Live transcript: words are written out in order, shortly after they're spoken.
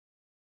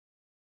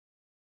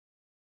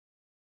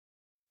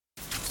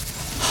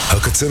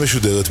הקצה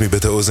משודרת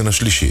מבית האוזן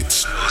השלישית.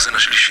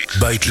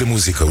 בית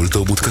למוזיקה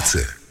ולתרבות קצה.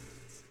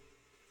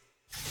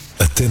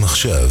 אתם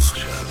עכשיו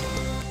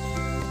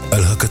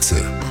על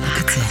הקצה.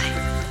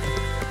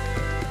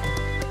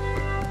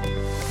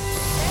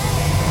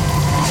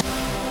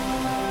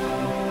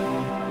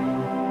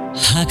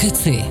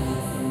 הקצה,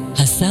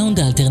 הסאונד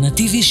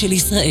האלטרנטיבי של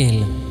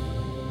ישראל.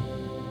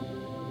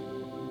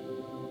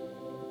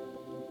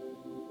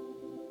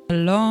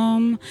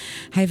 שלום,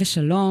 היי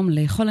ושלום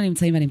לכל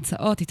הנמצאים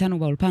והנמצאות איתנו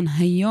באולפן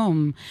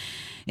היום.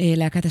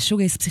 להקת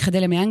השוגייז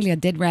פסיכדליה מאנגליה,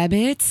 Dead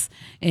Rabbits,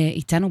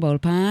 איתנו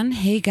באולפן.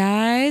 היי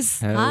גייז.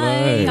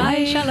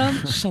 היי, שלום.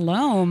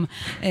 שלום.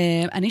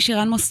 אני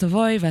שירן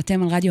מוסטובוי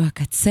ואתם על רדיו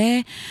הקצה.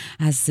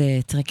 אז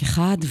טרק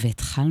אחד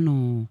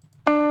והתחלנו.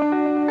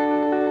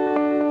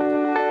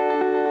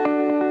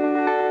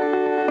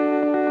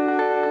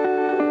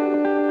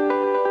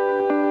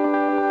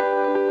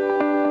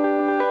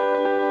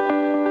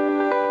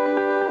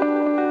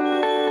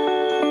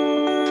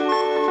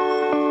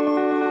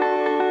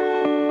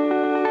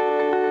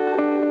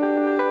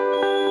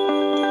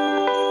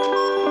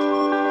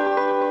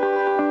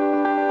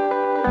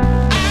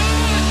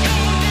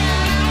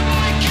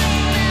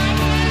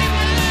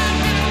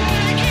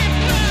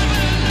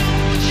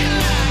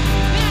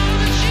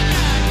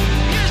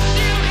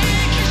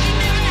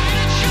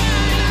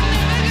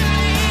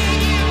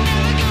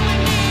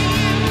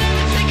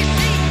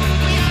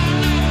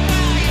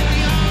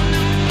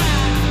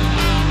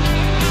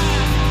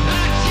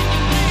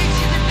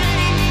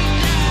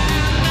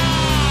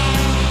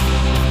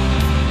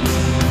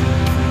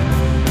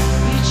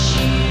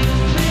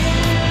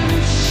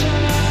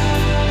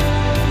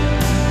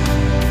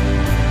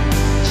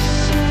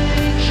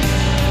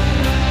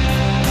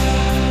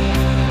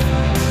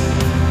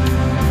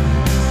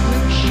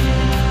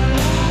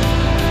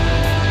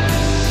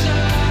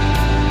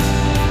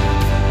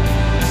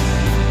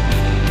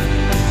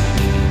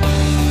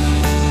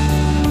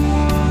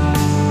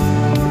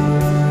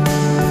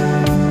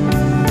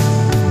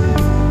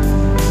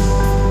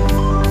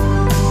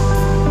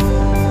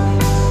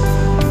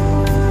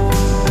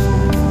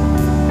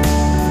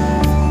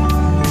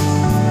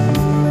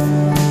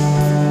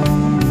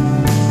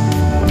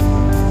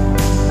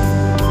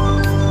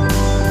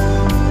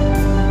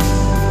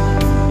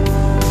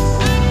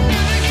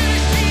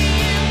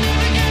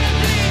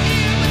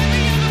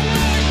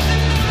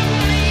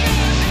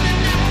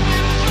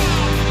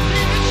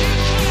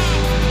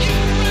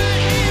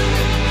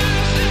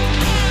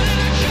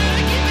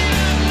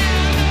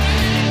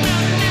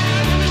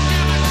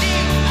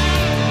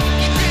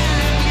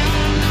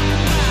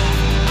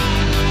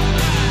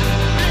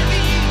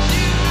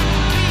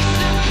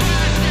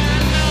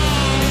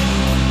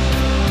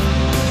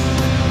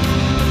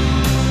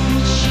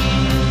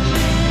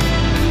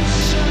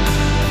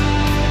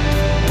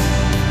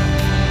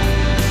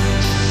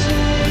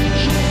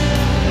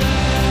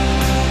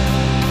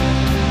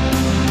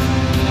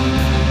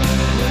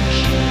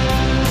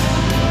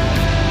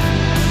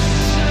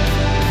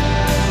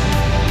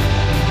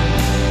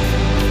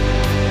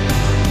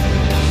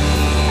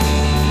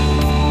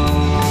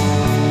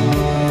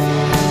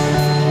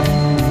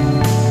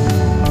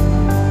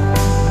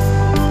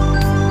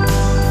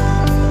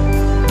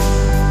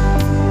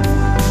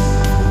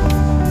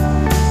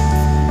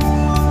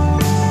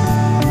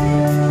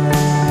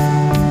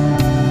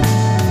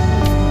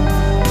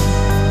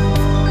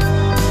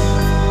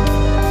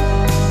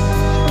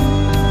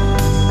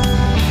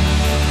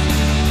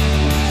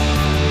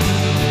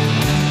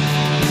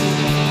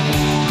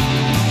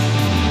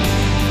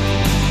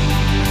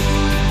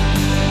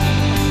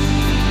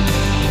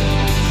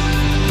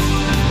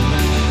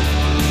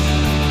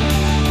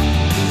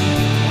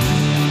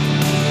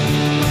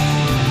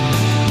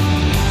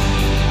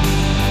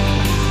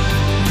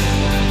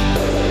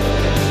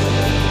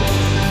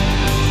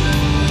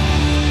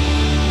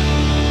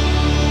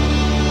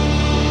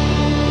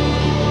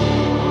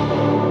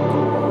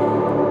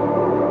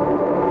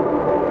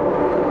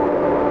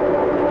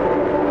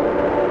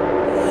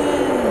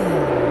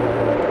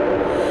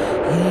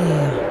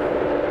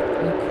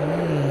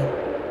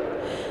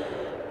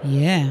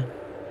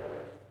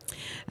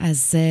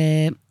 As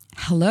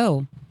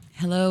hello,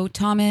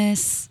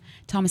 Thomas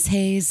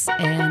Hayes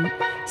and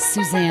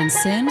Suzanne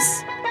Sims.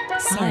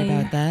 Sorry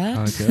about that.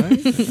 Okay.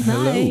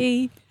 Hello.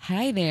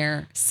 Hi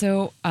there. So,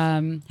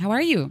 how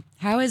are you?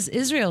 How is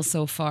Israel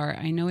so far?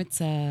 I know it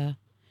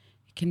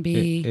can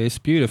be. It's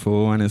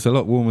beautiful and it's a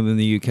lot warmer than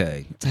the UK.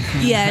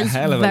 Yeah, it's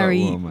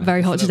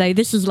very hot today.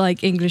 This is like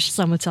English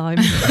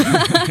summertime,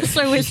 so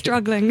we're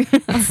struggling.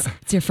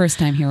 It's your first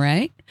time here,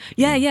 right?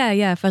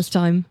 Yeah. First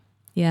time.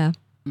 Yeah.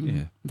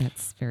 Yeah.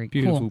 That's very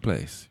Beautiful cool.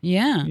 place.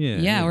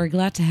 Yeah, we're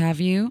glad to have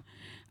you.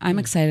 I'm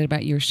excited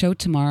about your show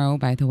tomorrow,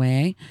 by the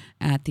way,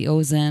 at the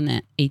Ozone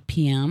at 8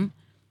 p.m.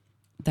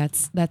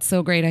 That's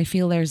so great. I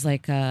feel there's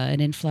like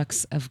an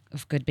influx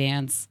of good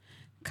bands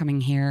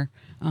coming here.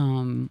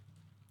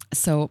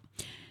 So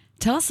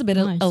tell us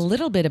a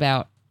little bit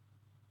about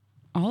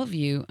all of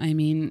you. I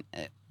mean,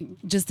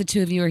 just the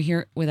two of you are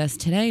here with us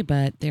today,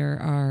 but there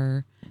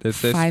are There's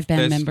 5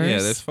 band members.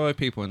 Yeah, there's 5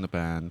 people in the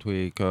band.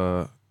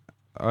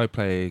 I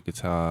play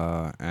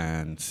guitar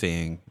and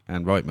sing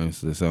and write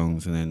most of the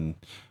songs, and then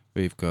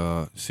we've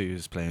got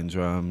Sue's playing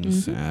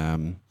drums.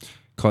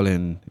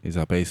 Colin is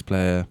our bass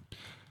player.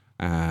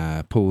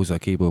 Paul's our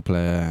keyboard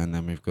player, and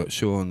then we've got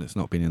Sean, that's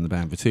not been in the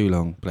band for too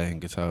long, playing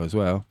guitar as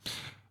well.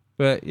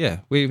 But yeah,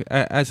 we've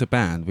as a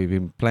band we've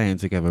been playing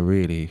together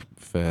really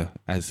for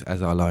as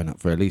our lineup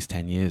for at least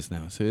 10 years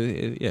now. So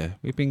yeah,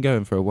 we've been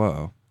going for a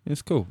while.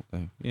 It's cool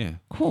though. Yeah.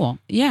 Cool.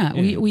 Yeah.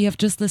 We have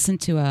just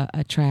listened to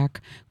a track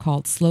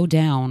called "Slow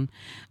Down"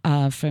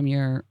 from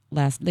your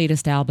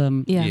latest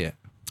album. Yeah.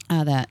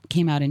 That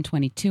came out in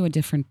 22, A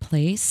Different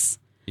Place.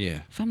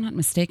 Yeah. If I'm not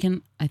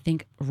mistaken, I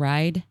think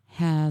Ride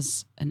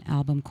has an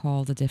album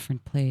called A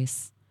Different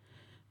Place.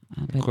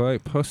 But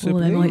Quite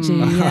possibly. they might do.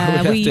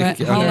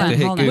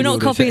 Yeah, we're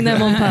not copying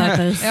them on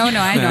purpose. Oh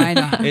no, I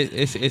know.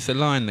 It's a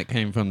line that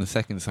came from the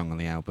second song on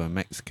the album,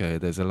 Mexico.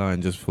 There's a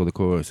line just before the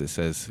chorus that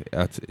says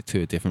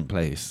 "to a different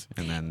place,"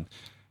 and then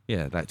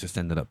that just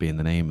ended up being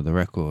the name of the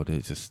record.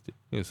 It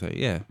was like,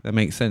 that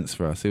makes sense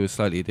for us. It was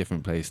slightly a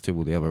different place to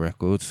all the other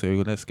records, so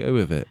let's go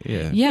with it.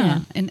 Yeah.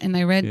 And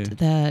I read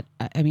that,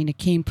 I mean, it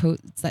came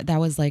that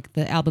was like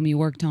the album you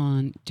worked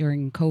on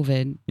during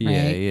COVID, right?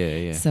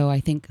 Yeah. So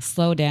I think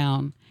 "Slow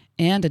Down"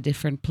 and "A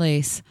Different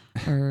Place"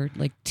 are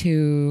like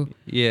two.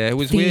 Yeah, it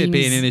was themes. weird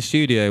being in a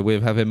studio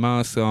with having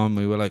masks on.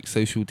 We were like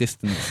social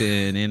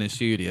distancing in a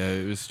studio.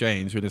 It was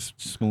strange with a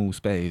small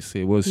space.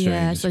 It was strange.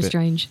 Yeah, so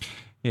strange.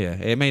 Yeah,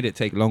 it made it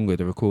take longer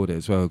to record it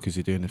as well because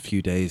you're doing a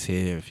few days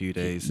here, a few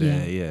days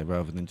there. Yeah,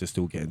 rather than just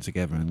all getting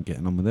together and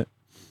getting on with it.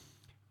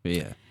 But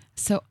yeah.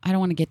 So I don't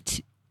want to get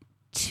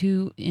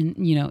too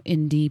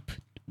in deep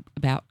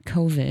about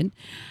COVID,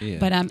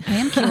 but I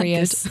am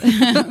curious.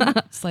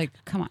 It's like,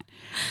 come on,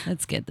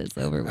 let's get this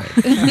over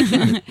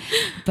with.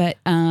 But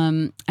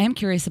I am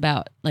curious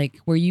about, like,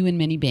 were you in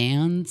many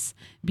bands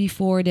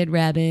before Dead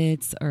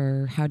Rabbits,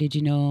 or how did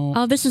you know?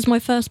 Oh, this is my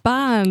first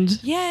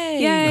band.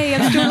 Yay!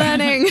 I'm still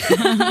learning.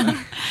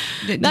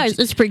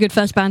 It's a pretty good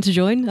first band to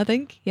join, I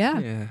think.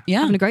 Yeah.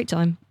 Having a great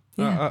time.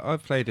 Yeah.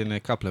 I've played in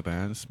a couple of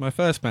bands. My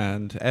first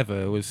band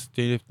ever was,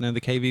 do you know the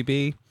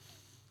KVB?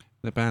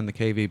 The band, the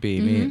KVB.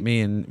 Mm-hmm.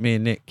 Me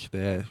and Nick,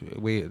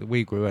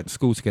 we grew up at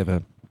school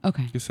together.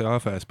 Okay. So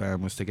our first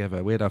band was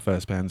together. We had our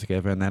first band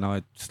together, and then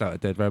I started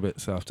Dead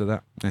Rabbits after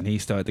that, and he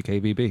started the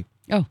KVB.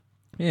 Oh.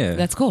 Yeah.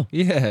 That's cool.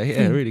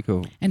 Yeah, really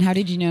cool. And how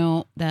did you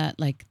know that,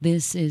 like,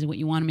 this is what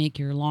you want to make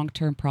your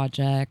long-term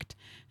project,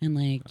 and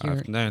like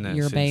I've known that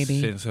your baby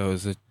since I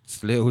was a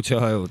little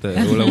child.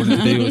 That all I wanted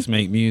to do was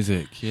make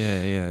music.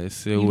 Yeah.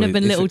 It's You've never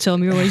been little,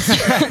 Tom. You're always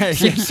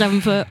 6,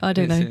 7 foot. I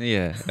don't know.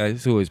 Yeah,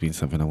 it's always been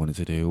something I wanted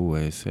to do.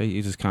 Always,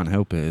 you just can't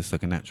help it. It's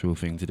like a natural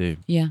thing to do.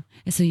 Yeah.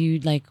 So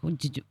you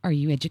are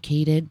you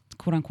educated,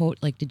 quote unquote?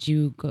 Like, did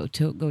you go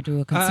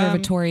to a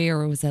conservatory,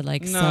 or was that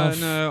like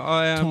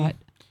self-taught?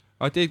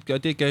 I did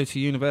go to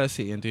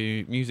university and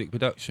do music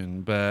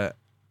production, but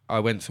I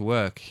went to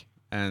work,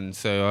 and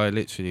so I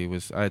literally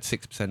I had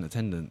 6%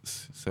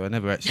 attendance, so I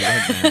never actually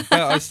went there.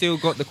 But I still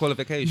got the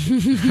qualification.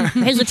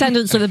 His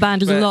attendance of the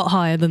band is a lot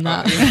higher than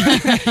that.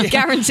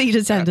 Guaranteed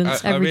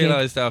attendance. I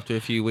realised after a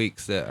few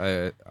weeks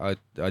that I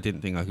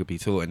didn't think I could be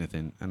taught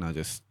anything, and I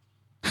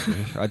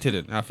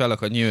didn't. I felt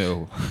like I knew it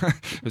all.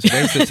 It was a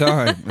waste of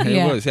time.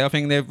 It was. I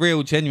think they're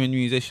real, genuine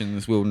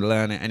musicians will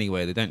learn it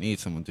anyway. They don't need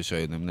someone to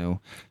show them.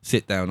 They'll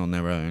sit down on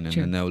their own and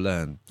then they'll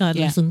learn.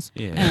 Lessons.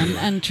 Yeah.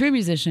 And true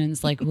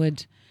musicians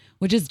would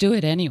just do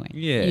it anyway.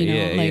 Yeah,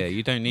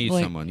 You don't need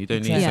someone. You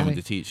don't need someone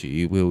to teach you.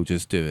 You will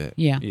just do it.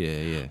 Yeah.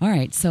 All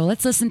right. So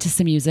let's listen to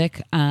some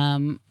music.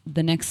 The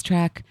next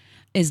track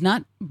is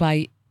not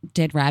by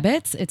Dead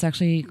Rabbits. It's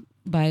actually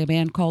by a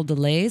band called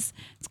Delays.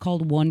 It's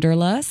called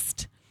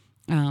Wanderlust.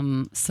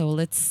 So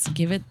let's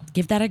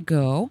give that a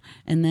go,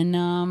 and then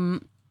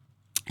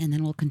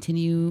we'll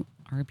continue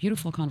our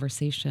beautiful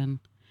conversation.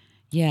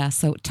 Yeah.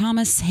 So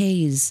Thomas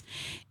Hayes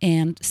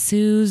and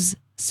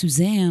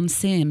Suzanne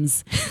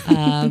Sims,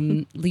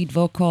 lead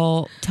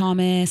vocal,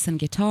 Thomas and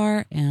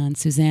guitar, and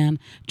Suzanne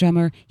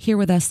drummer, here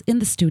with us in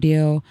the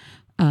studio,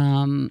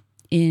 in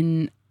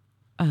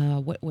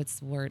what's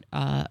the word?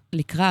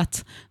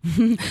 Likrat,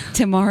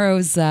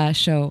 tomorrow's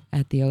show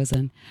at the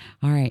Ozone.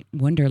 All right,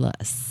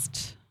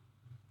 Wanderlust.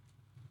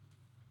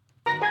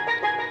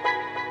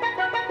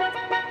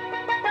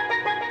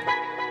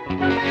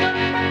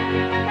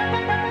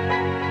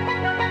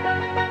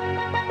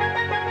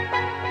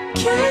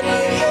 Can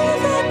you hear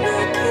that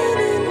knocking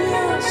in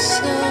your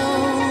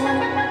soul?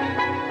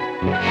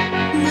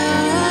 No,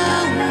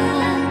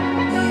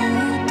 you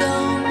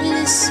don't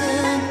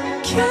listen.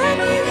 Can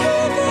you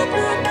hear that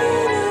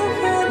knocking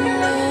over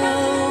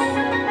low?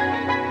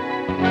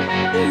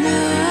 No,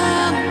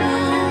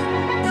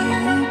 you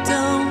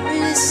don't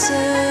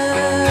listen.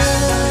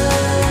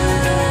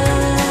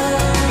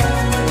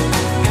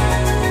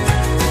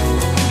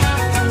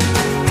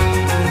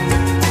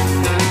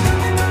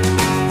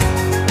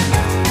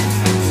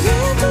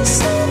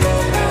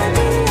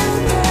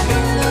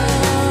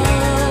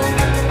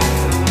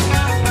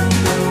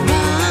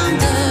 No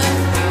wonder you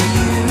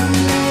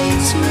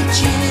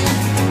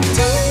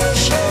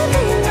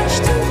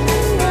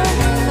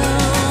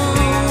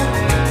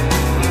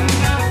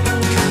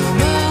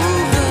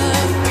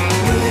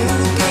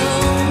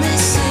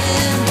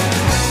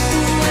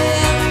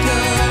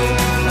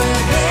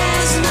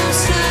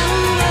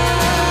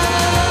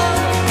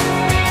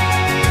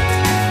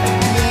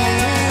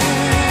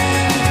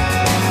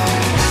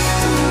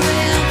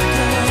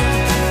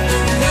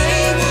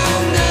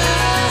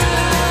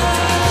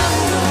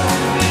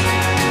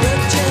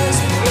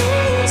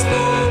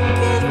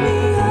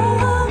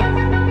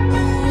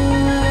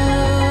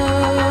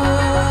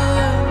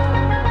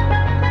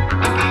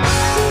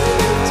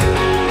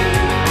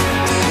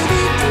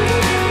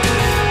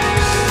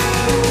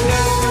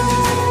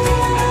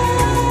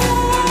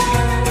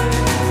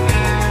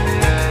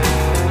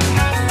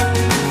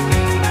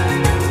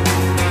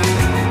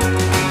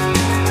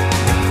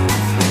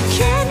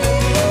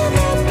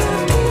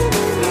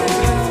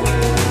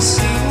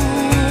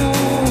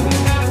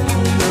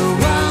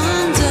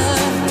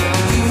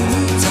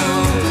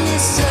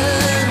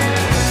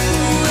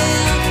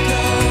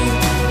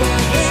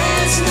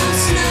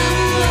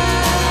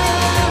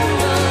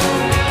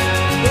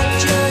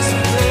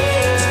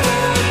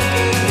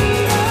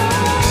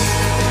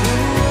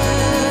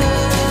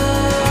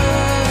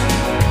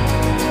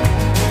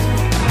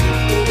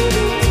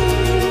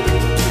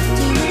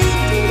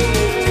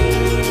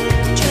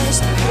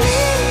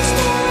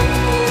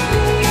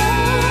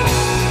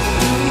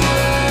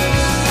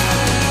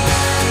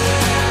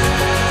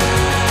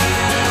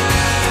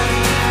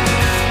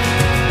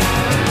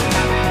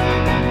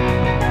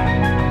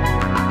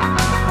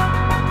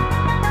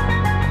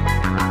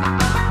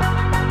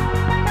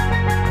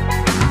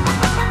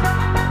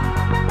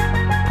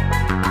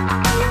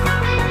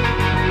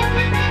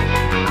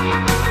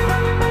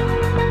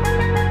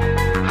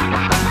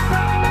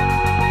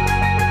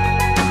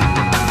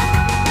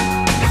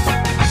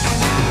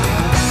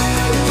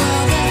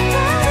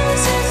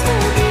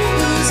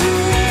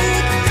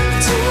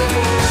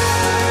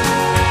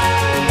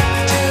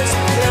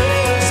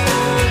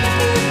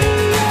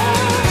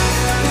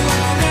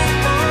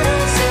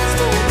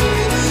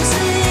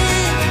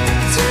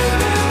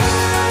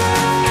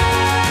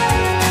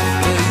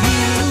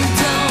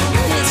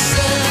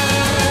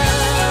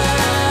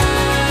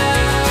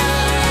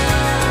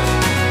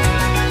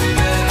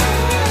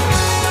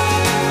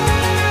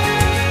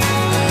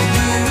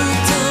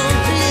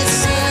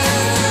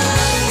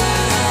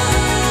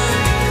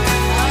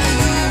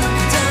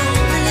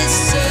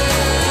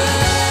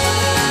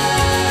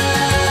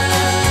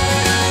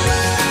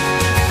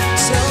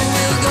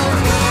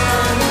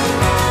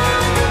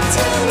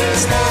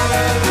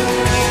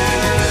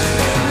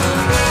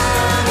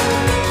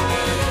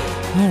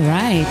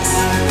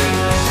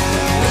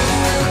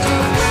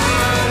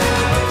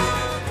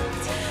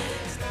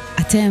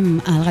אתם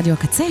על רדיו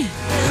הקצה.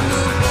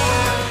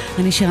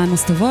 אני שירן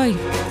מוסטובוי.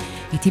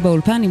 איתי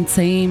באולפן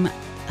נמצאים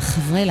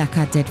חברי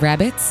להקת Dead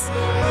Rabbits,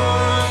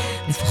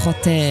 לפחות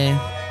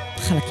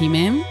חלקים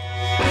מהם.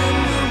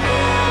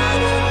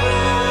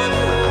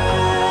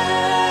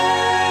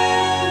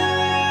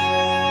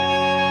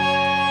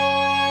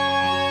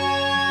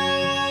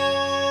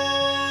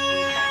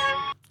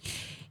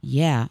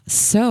 Yeah,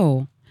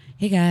 so,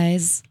 hey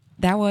guys,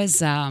 that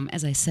was,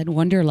 as I said,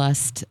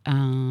 Wonderlust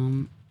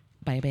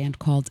by a band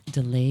called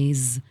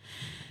Delays,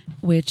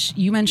 which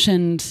you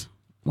mentioned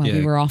while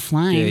we were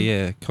offline.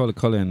 Yeah.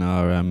 Colin,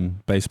 our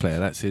bass player,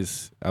 that's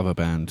his other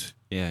band.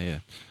 Yeah.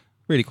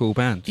 Really cool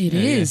band. It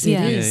is.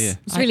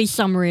 It's really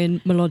summery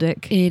and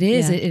melodic. It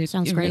is. Yeah, It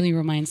sounds great. really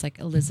reminds like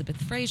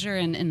Elizabeth Fraser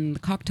and the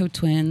Cocteau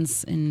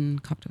Twins in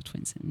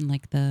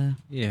like the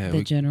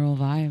general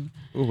vibe.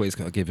 Always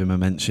got to give him a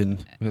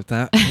mention with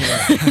that.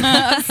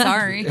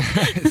 Sorry.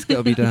 It's got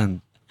to be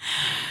done.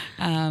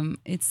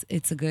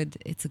 It's a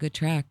good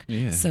track.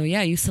 Yeah. So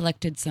yeah, you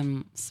selected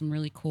some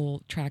really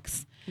cool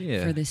tracks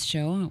for this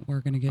show.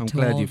 We're gonna get I'm to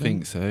glad all you of them.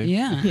 think so.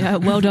 Yeah,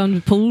 well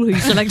done, Paul, who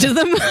selected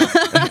them.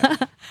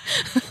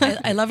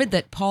 I love it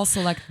that Paul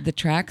selected the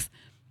tracks,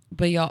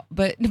 but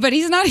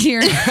he's not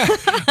here.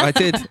 I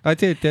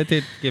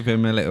did give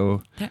him a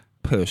little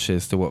push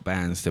as to what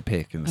bands to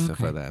pick and stuff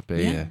like that. But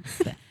yeah.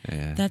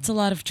 That's a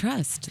lot of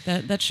trust.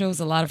 That shows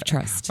a lot of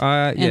trust.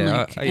 I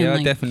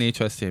definitely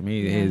trust him.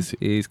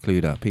 He's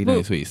clued up. He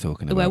knows what he's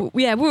talking about.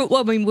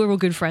 We're all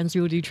good friends.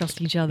 We all do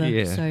trust each other.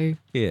 Yeah. So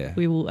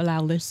we will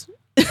allow this.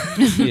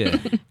 Yeah.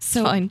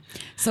 So fine.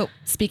 So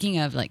speaking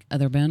of like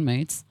other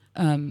bandmates,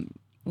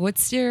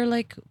 what's your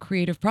like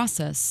creative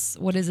process?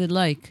 What is it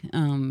like?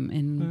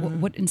 And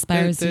what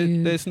inspires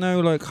you? There's no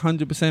like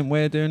 100%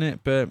 way of doing it,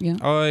 but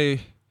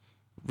I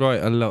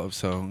write a lot of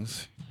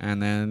songs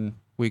and then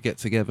we get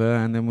together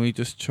and then we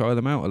just try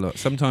them out a lot.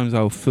 Sometimes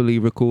I'll fully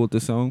record the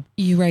song.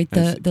 You write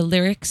the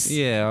lyrics?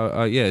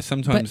 Yeah,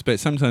 sometimes, but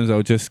sometimes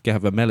I'll just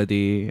have a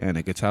melody and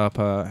a guitar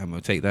part and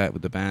we'll take that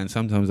with the band.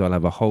 Sometimes I'll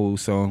have a whole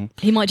song.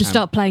 He might just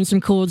start playing some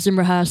chords in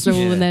rehearsal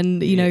and then,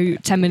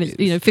 10 minutes,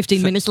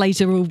 15 minutes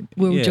later we'll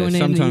join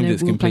in. Sometimes and,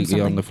 it's we'll completely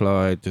on the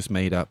fly, just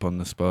made up on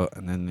the spot,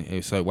 and then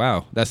it's like,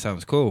 wow, that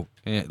sounds cool.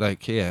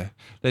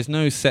 There's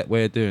no set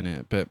way of doing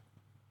it, but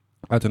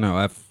I don't know,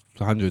 I have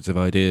hundreds of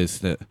ideas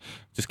that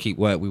just we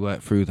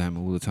work through them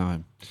all the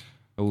time.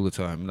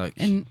 Like,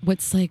 and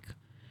what's like,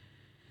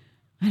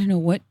 I don't know,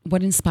 what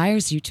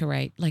inspires you to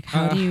write? Like,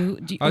 how do you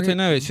I don't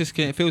know, it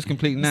feels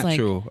completely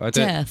natural. Like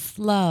death,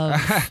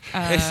 love.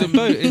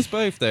 It's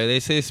both though.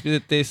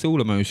 It's all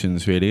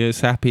emotions really.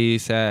 It's happy,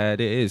 sad,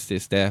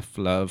 it's death,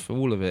 love,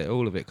 all of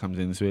it comes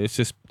into it. It's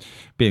just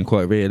being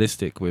quite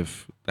realistic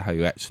with how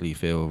you actually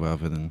feel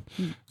rather than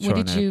what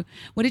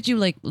did you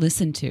like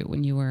listen to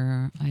when you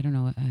were, I don't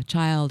know, a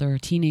child or a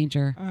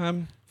teenager?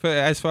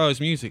 As far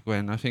as music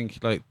went, I think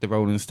like the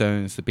Rolling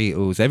Stones, the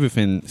Beatles,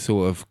 everything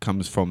sort of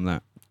comes from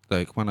that.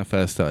 Like when I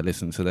first started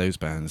listening to those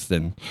bands,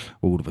 then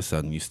all of a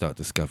sudden you start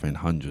discovering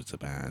hundreds of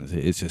bands.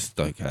 It's just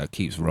like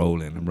keeps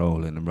rolling and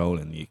rolling and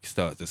rolling. You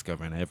start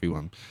discovering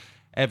everyone.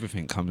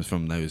 Everything comes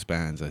from those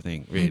bands, I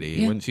think, really.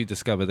 Yeah. Once you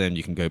discover them,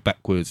 you can go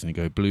backwards and you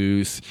go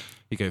blues,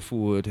 you go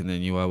forward, and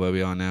then you are where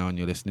we are now and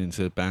you're listening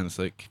to bands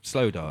like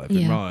Slow Dive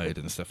and Ride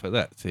and stuff like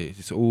that. So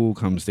it all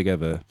comes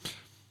together.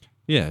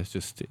 Yeah,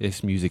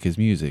 it's music is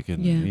music.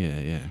 And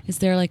yeah. Is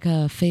there like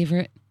a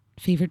favorite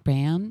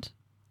band?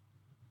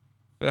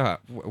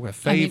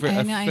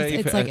 Favorite.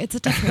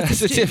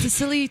 It's a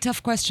silly,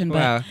 tough question,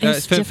 but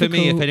for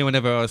me, if anyone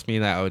ever asked me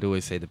that, I would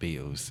always say the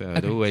Beatles.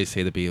 I'd always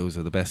say the Beatles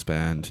are the best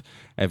band.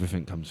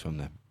 Everything comes from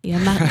them.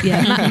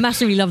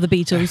 Massively love the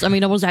Beatles. I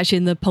mean, I was actually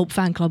in the Pulp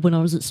fan club when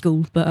I was at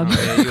school, but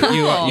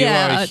you are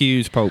a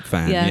huge Pulp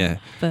fan. Yeah.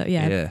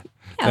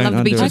 I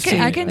love the Beatles.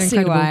 I can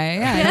see why.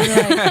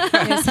 Yeah,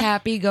 it's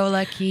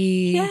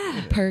happy-go-lucky,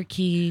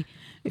 perky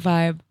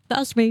vibe.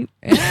 That's me.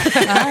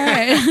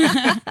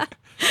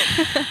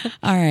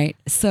 All right.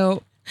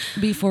 So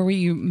before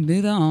we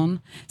move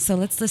on, so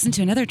let's listen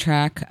to another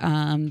track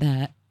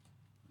that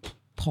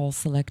Paul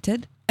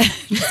selected.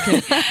 Just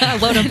kidding.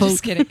 Well done, Paul.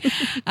 Just kidding.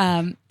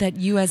 That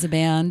you as a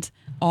band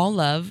all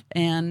love,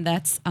 and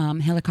that's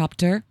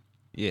Helicopter.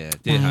 Yeah,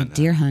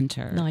 Deer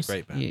Hunter. Nice.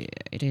 Great band. Yeah,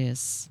 it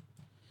is.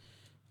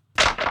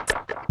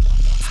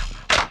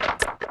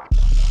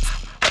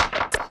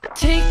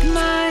 Take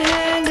my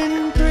hand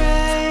and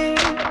pray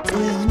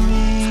with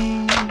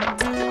me.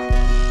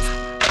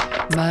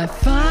 My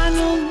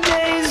final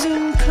days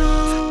in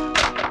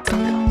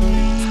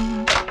company.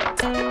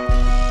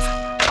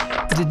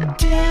 The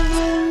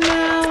devil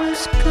now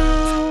is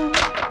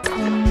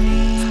company.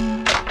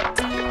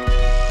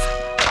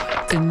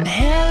 And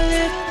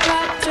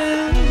helicopters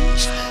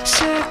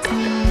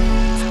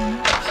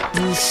circling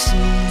the sea.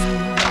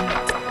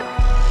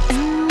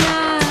 And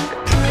I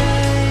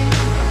pray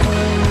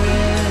for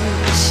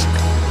rest.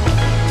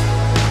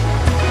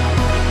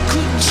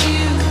 Could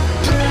you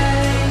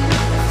pray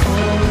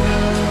for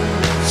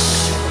us?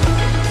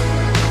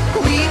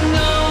 We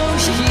know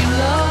He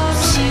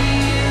loves you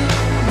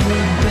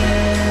the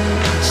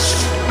best.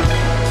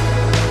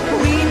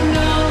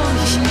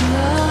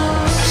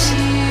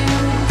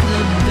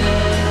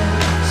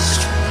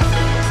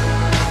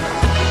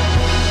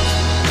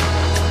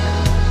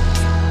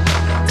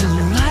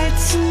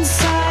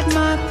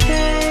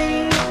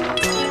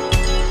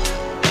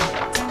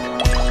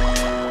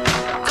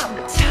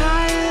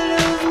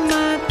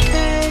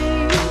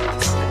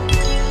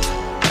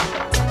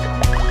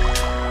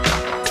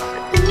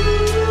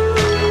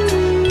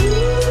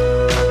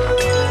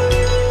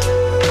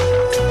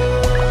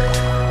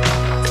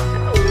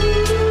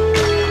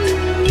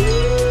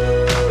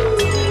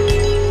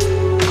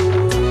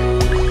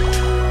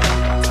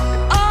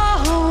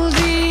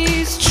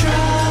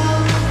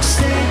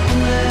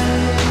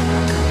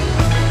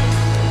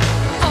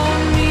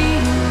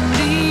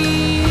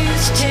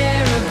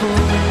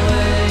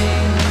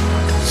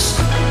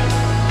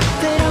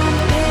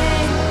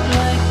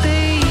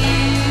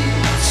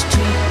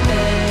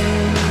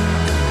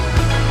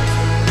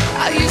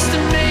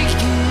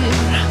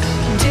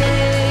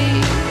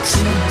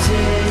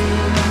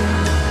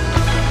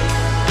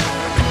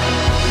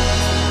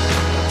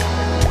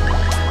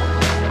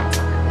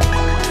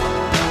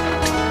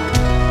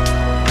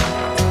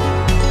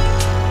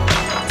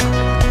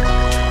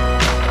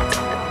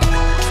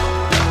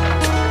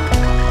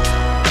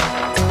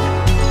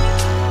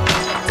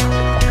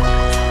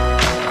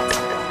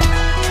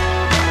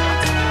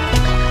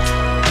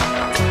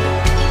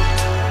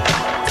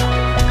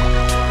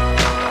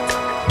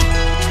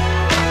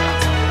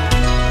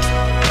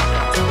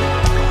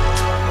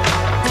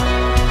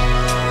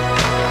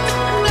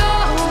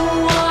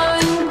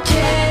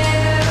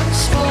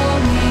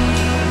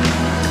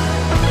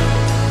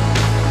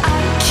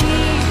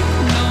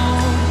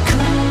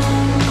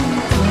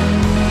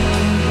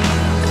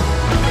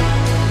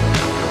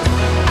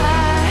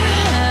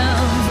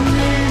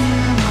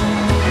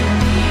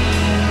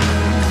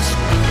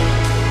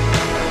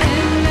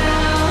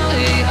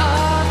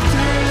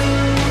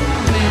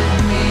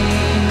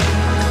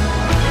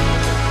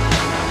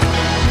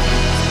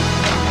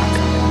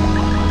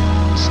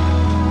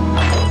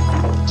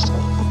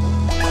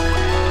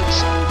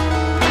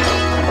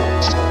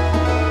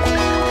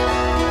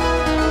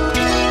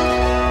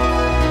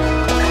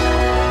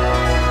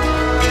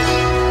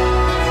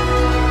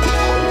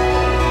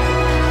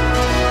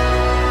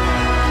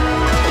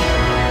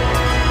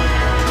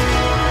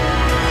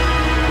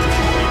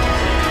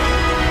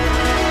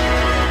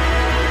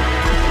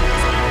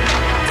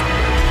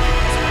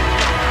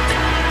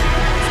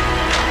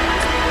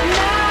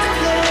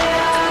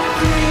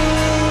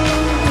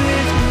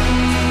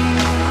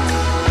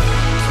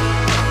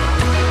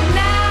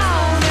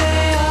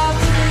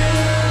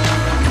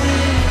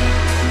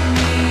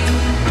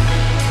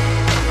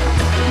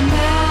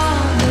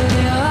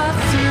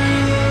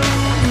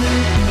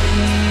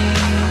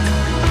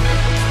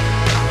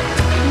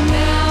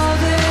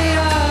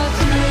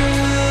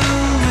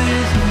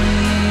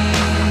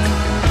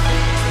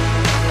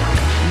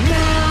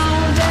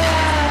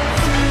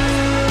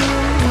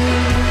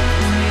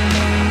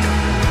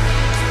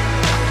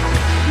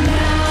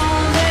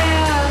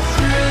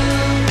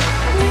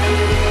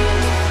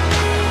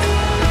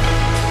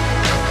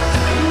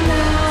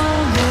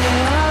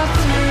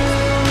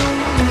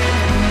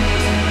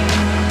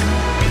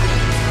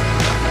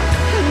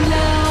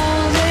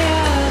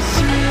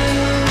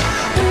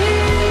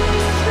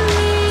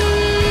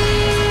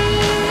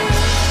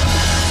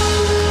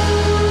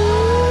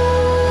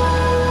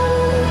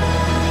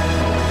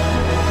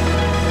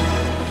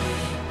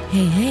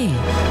 Hey, hey.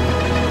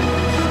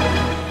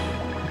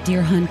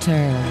 Deer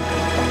Hunter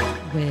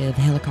with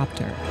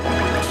Helicopter.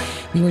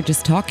 We were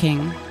just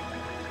talking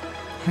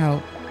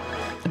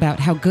about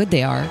how good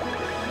they are.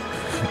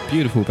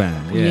 Beautiful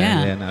band.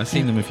 Yeah. No, I've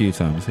seen them a few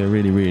times. They're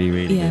really, really,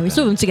 really Yeah, good we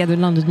saw band. them together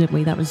in London, didn't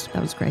we? That was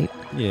great.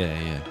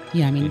 Yeah.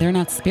 Yeah, I mean, they're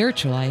not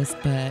spiritualized,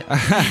 but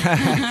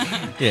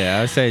Yeah,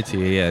 I say to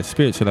you, yeah,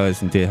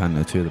 Spiritualized and Deer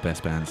Hunter are two of the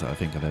best bands that I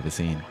think I've ever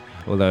seen.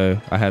 Although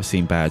I have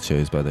seen bad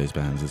shows by those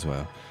bands as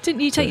well.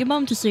 Didn't you take But- your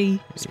mum to see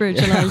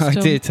Spiritualized? I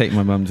Tom? did take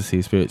my mum to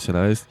see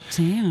Spiritualized.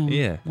 damn.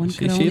 Yeah, One she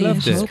could only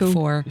loved it. hope Cool.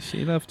 for.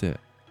 She loved it.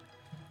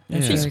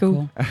 That's Yeah. very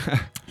cool.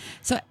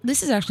 So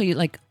this is actually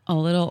like a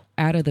little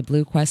out of the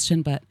blue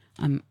question, but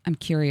I'm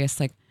curious.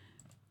 Like,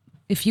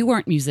 if you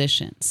weren't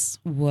musicians,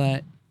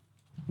 what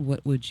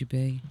would you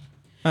be?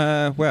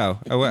 Well,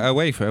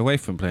 away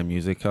from playing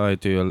music, I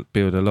build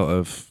a lot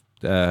of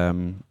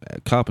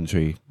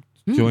carpentry,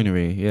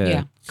 joinery.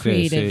 Yeah,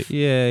 creative.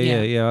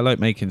 Yeah. I like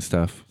making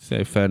stuff.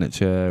 So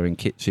furniture and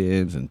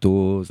kitchens and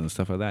doors and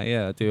stuff like that.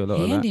 Yeah, I do a lot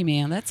of that.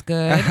 Handyman, that's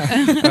good.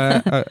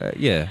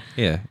 Yeah.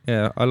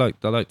 I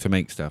like to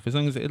make stuff. As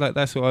long as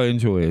that's what I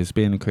enjoy is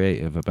being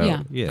creative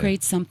about. Yeah,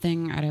 create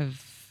something out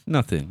of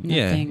nothing.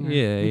 nothing. or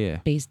Yeah.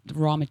 Based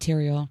raw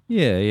material.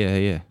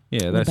 Yeah.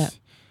 What about-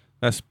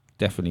 That's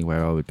definitely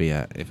where I would be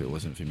at if it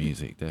wasn't for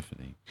music.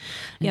 Definitely.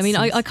 Yeah, I mean,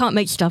 I can't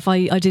make stuff.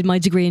 I did my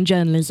degree in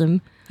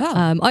journalism. Oh.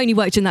 I only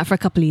worked in that for a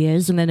couple of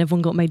years, and then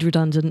everyone got made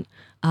redundant.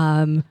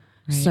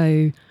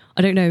 So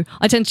I don't know.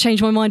 I tend to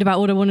change my mind about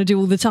what I want to do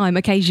all the time.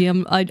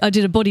 Occasionally, I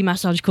did a body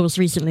massage course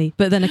recently,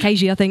 but then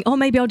occasionally I think, oh,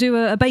 maybe I'll do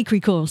a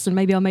bakery course, and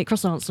maybe I'll make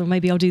croissants, or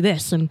maybe I'll do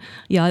this. And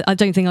yeah, I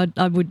don't think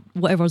I would,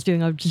 whatever I was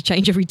doing, I would just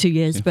change every 2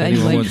 years. If But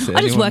anyone anyway, wants it,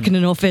 I just anyone- work in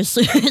an office.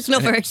 It's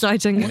not very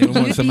exciting.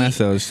 Anyone wants a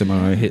massage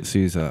tomorrow? Hit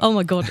Suze up. Oh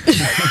my God.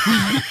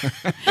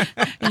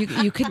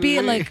 You could be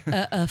like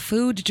a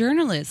food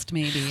journalist,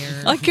 maybe.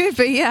 Or I could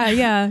be.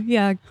 Yeah.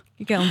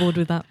 You get on board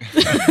with that.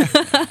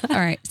 all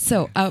right.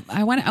 So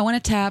I want to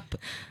tap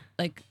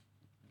like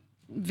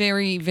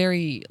very,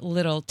 very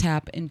little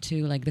tap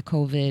into like the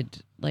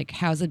COVID. Like,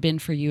 how's it been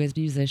for you as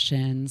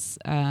musicians?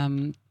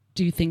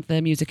 Do you think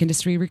the music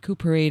industry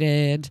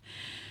recuperated?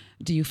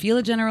 Do you feel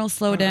a general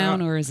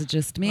slowdown, or is it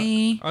just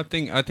me? I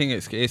think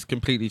it's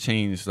completely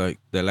changed like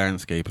the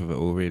landscape of it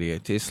all. Really,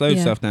 it slowed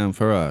Yeah. stuff down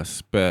for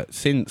us. But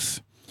since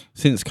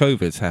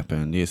COVID's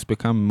happened, it's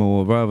become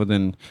more, rather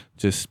than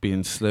just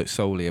being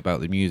solely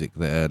about the music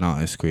that an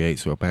artist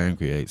creates or a band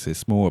creates.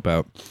 It's more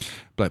about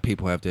like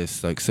people have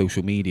this like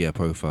social media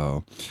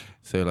profile.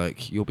 So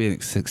like you'll be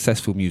a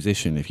successful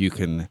musician if you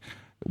can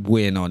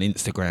win on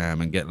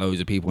Instagram and get loads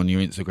of people on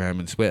your Instagram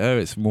and Twitter.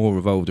 It's more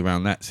revolved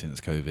around that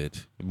since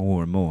COVID,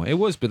 more and more. It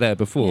was there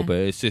before, Yeah. but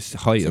it's just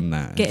heightened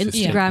that. Get It's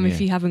just- Instagram yeah. if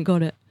you haven't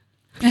got it.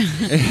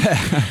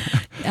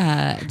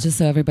 Just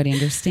so everybody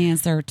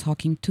understands, they're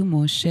talking to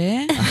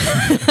Moshe.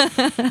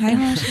 Hi,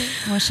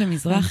 Moshe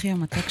Mizrahi,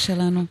 המתוק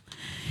שלנו.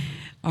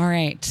 All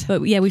right.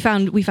 But yeah, we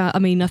found. I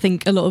mean, I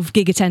think a lot of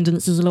gig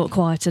attendance is a lot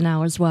quieter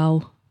now as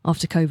well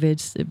after COVID.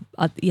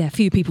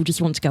 Few people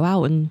just want to go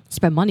out and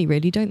spend money,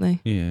 really, don't they?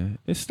 Yeah,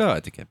 it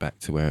started to get back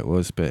to where it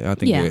was, but I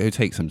think Yeah. it'll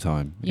take some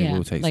time. Yeah, It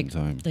will take some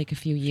time. Like a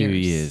few Few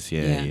years. years,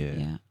 yeah.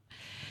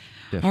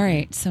 Definitely. All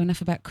right, so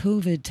enough about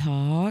COVID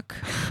talk.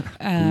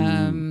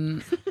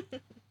 I'm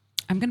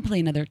going to play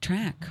another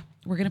track.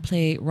 We're going to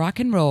play Rock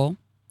and Roll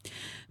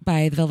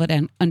by the Velvet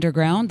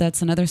Underground.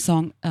 That's another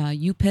song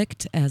you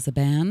picked as a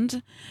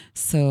band.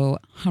 So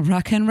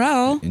rock and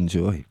roll.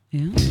 Enjoy.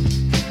 Yeah.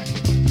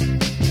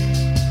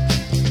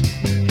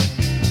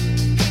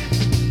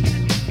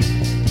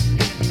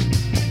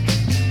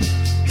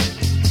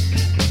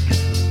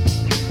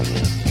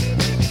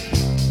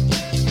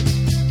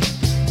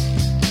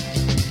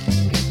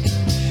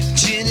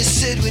 Jenny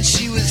said when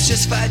she was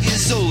just 5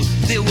 years old,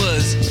 there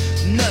was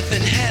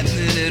nothing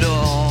happening at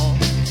all.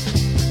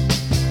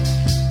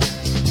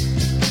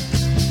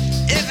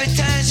 Every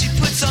time she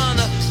puts on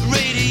the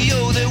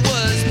radio, there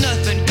was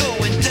nothing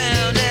going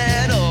down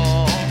at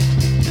all.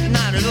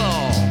 Not at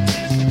all.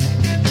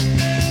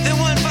 Then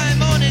one fine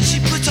morning she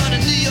puts on a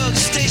New York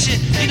station.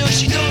 You know,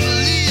 she don't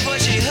believe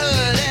what she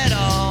heard at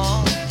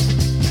all.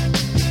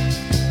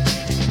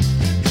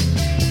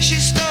 She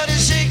started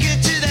shaking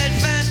to that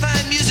fine,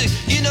 fine music.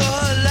 You know,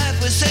 her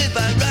life was saved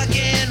by rock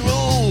and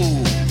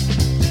roll.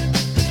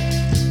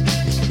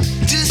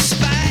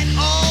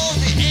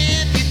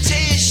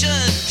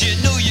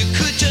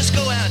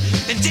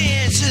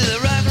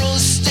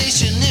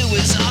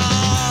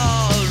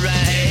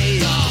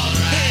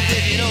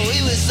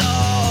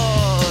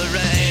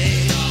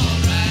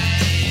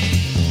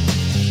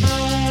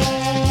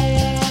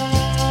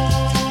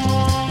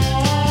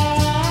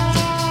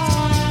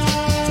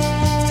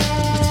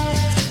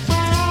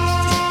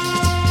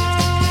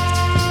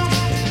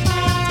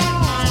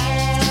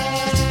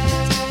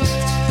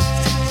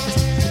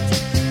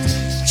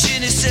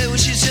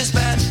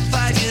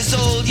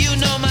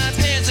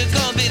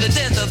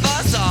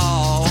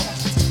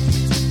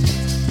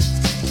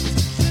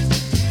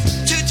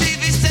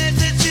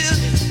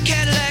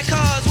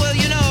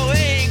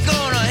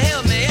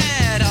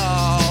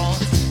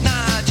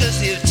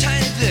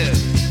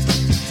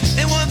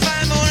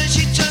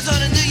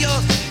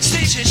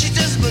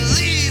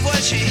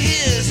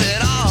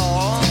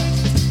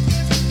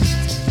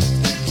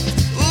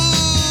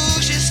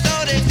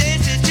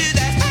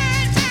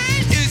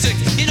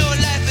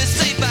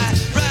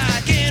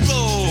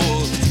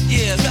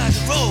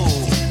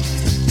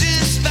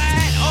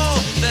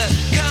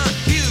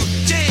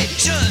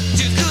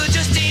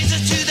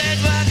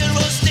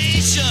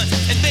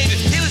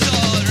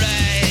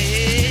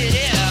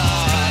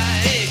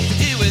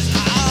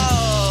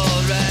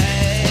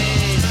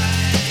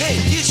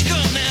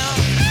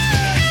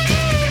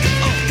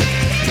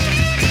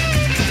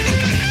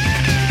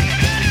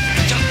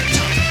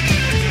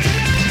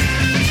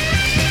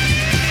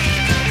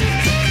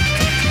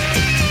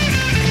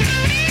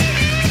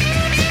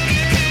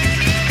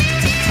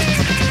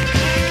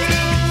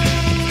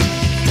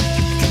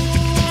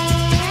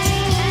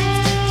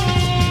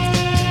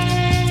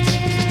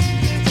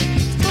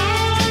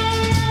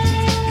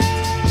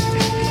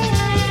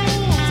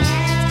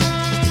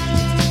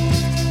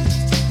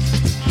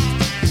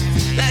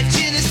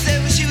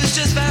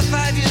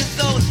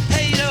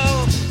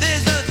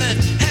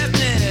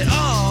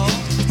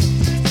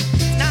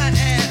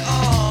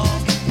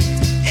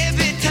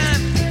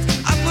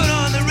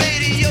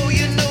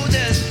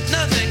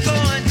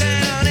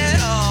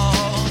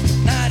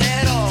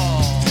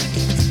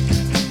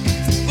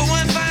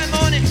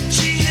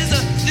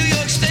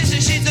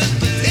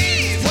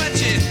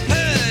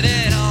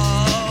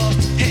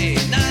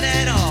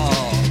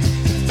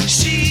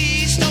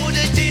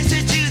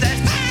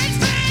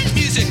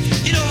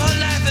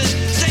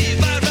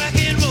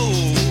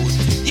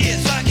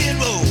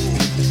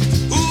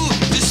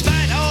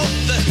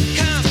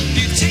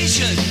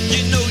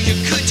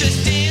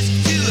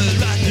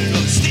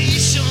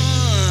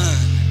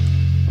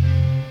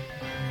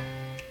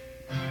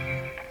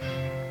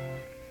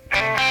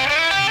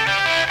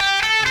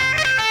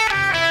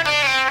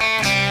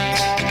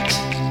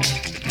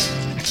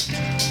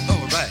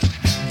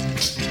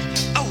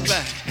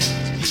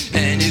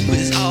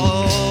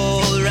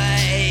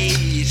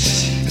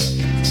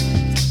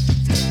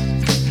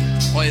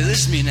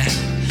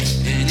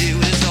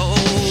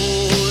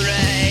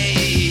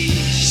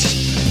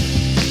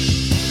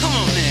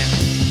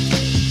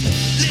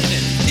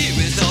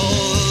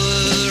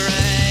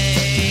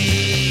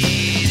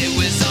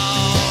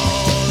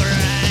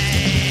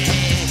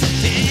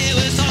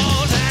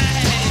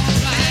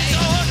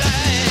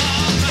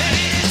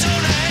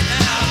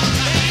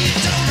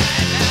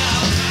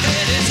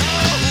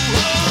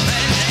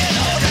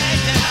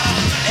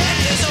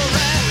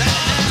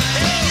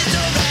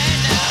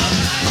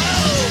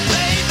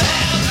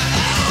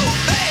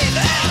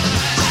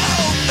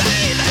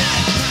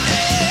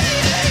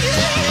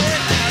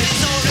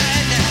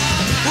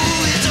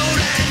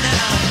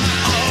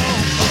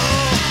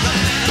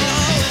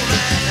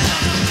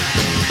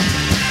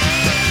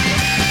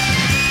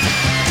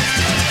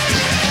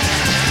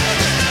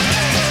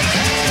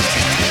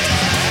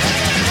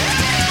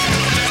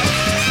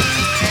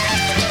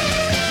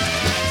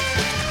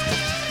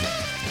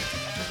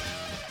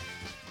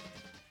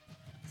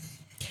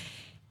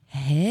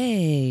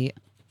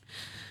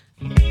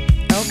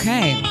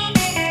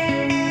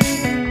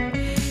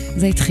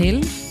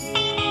 התחיל?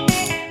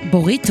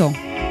 בוריטו.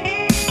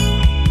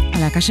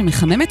 הלהקה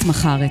שמחממת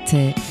מחר את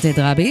Dead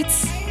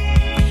Rabbits.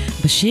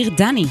 בשיר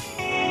דני.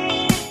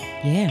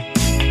 Yeah.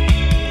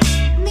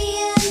 Me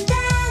and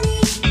Danny,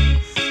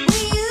 we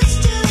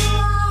used to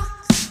walk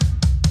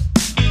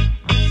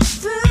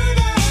through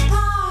the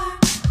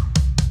park.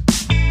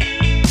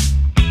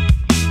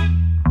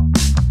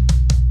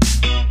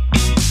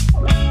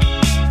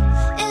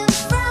 In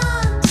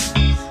front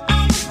of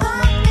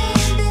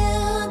apartment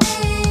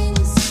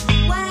buildings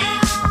where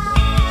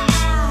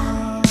I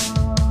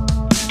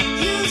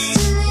used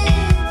to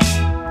live.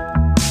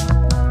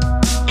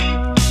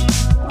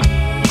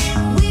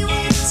 We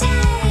would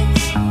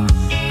take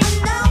a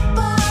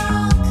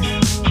notebook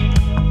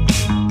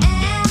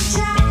and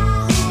try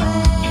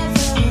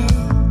whoever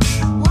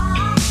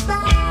walked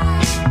by.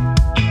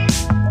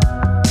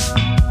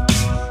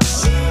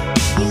 She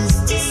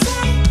used to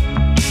say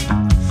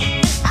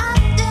that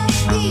other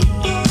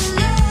people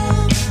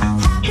look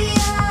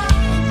happier,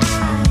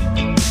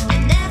 and I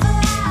never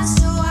asked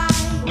her why.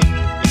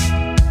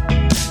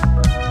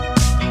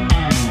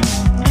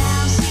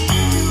 Now she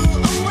flew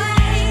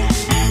away,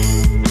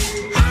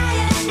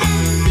 higher than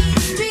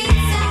these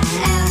streets I've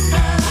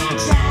ever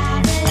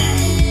traveled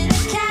in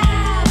a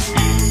cab,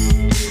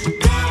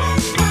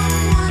 going from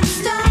one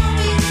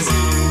story to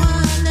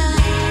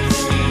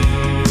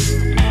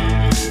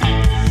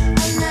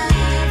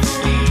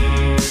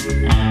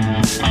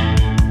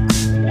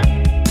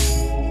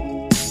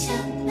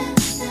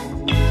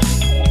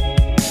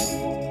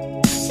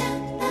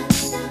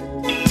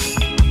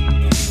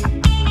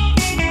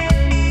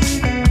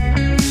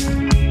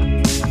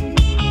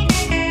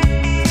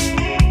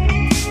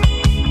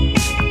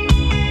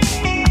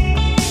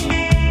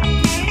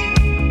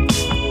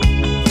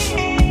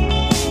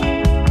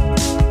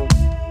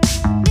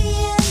Me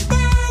and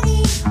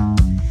Danny,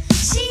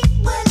 she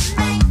would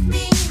make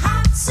me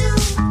hot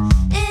soup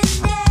in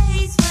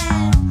days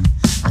when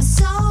my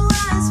soul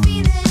was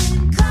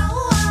feeling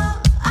cold.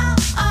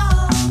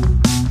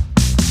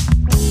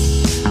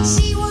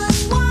 She was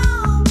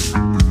warm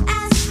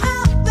as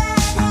her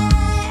red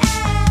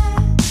hair,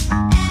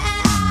 and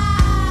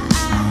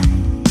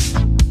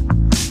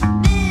I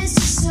miss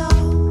her so.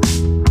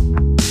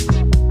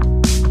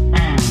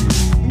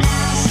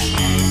 Now she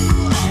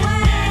flew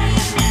away,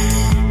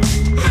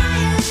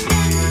 higher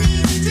than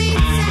these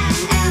streets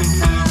I've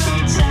ever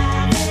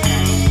traveled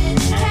in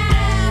a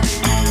cab,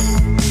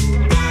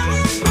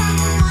 going from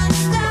one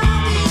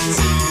story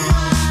to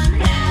one.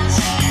 Now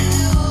she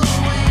flew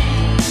away,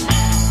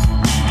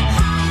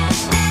 higher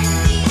than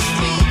these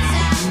streets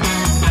I've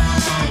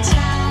ever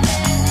traveled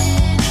in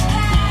a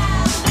cab,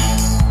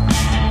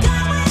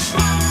 going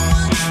from one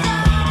story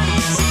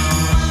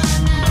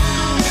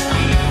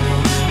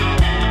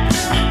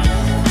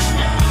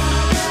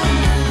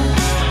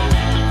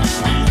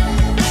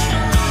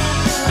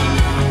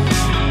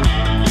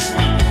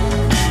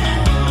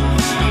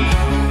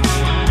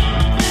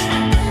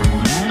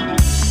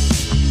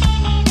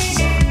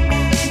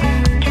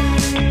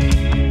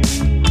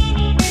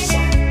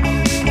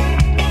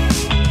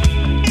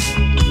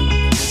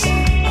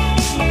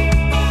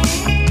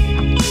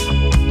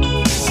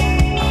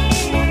to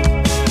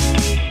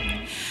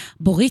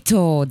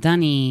בוריטו,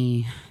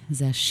 דני,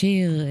 זה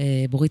השיר.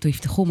 בוריטו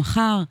יפתחו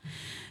מחר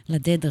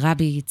לדד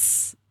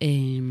רביטס,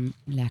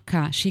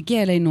 להקה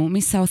שהגיעה אלינו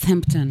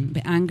מסאות'המפטון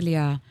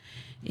באנגליה,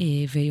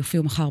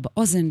 ויופיעו מחר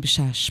באוזן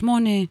בשעה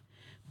 8.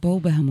 בואו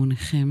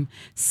בהמוניכם.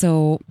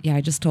 So, yeah,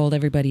 I just told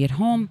everybody at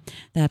home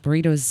that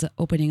Burrito is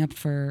opening up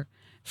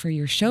for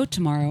your show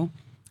tomorrow,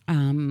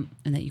 and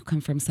that you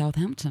come from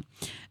Southampton,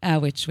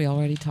 which we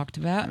already talked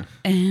about.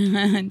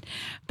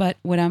 But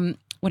what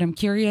I'm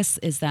curious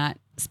is that,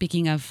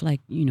 speaking of,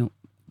 like, you know,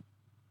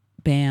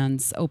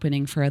 bands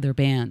opening for other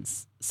bands.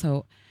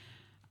 So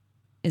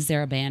is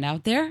there a band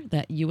out there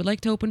that you would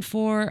like to open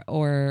for,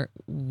 or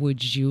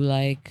would you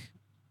like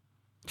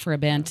for a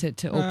band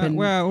to open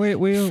Well,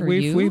 for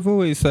you? we've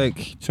always like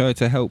tried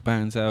to help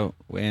bands out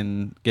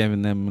when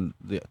giving them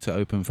to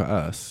open for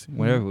us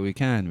wherever we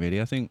can.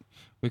 Really, I think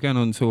we're going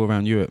on tour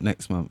around Europe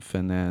next month,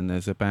 and then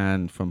there's a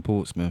band from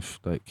Portsmouth,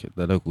 like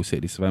the local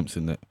city,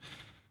 Southampton, that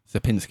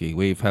Zapinski.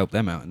 We've helped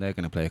them out, and they're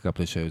going to play a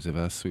couple of shows with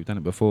us. We've done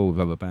it before with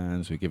other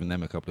bands. We've given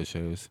them a couple of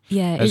shows.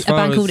 Yeah, As a far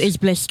band as- called Is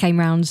Bliss came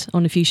round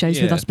on a few shows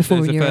with us before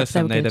it was in the Europe. first They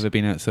time were they'd good. ever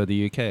been outside the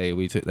UK.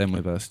 We took them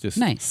with us just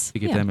Nice. to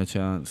give Yeah. them a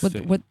chance.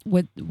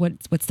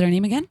 What's their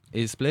name again?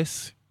 Is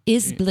Bliss?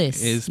 Is Bliss.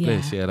 Is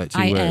Bliss, yeah, like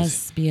two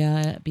words.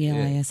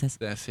 ISBLISS.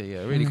 That's it,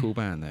 yeah. A really cool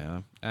band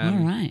there. All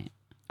right.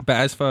 But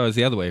as far as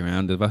the other way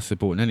around, of us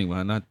supporting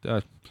anyone,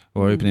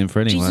 or opening for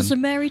anyone. Jesus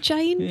and Mary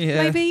Chain,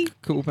 Yeah, maybe?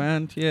 cool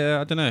band.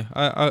 Yeah, I don't know.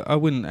 I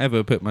wouldn't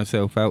ever put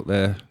myself out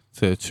there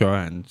to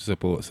try and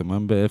support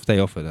someone, but if they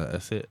offer that,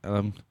 that's it.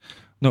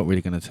 Not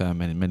really going to turn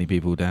many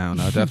people down.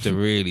 I'd have to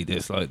really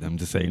dislike them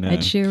to say no. Ed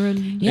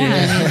Sheeran.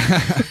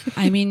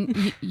 I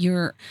mean,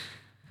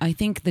 I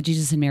think the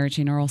Jesus and Mary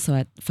Chain are also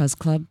at Fuzz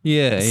Club.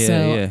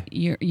 Yeah.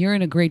 You're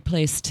in a great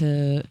place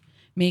to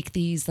make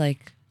these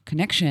like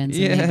connections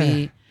and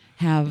maybe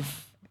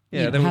have you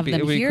know, that would have be,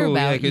 them it would be hear cool.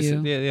 about 'Cause,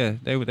 you. yeah,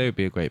 they would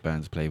be a great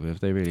band to play with.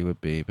 They really would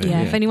be. But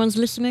Yeah, if anyone's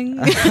listening,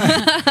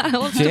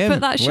 wants to Jim,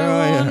 put that show where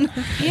are on. you?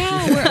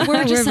 Yeah, we're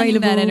We're just sending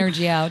that available.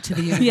 energy out to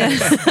the universe.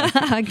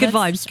 Yeah, good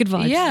vibes, good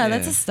vibes. Yeah,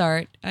 that's Yeah. a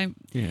start.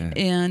 Yeah.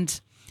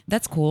 And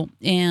that's cool.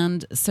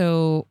 And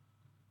so,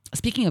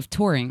 speaking of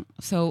touring,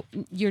 so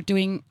you're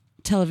doing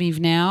Tel Aviv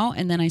now,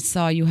 and then I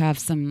saw you have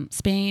some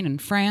Spain and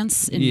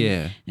France in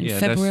that's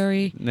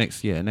February.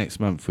 next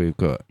month we've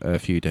got a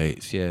few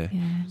dates. Yeah.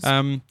 Yes.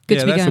 Yeah, Good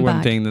to be that's the going one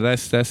back. thing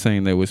that's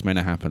something that was meant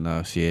to happen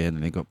last year and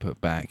then it got put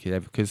back. Yeah,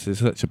 because there's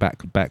such a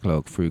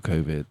backlog through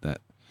COVID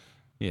that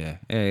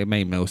it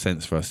made no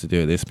sense for us to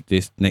do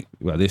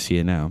it this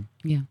year now.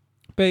 Yeah.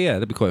 But yeah,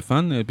 that'd be quite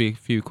fun. There'd be a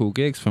few cool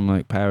gigs from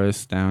like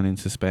Paris down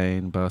into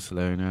Spain,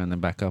 Barcelona, and then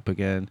back up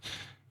again.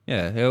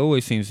 Yeah, it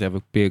always seems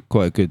to be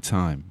quite a good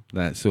time.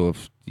 That sort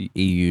of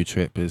EU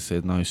trip is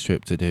a nice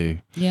trip to do.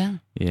 Yeah.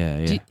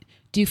 Yeah.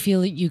 Do you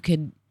feel that you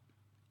could,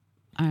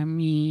 I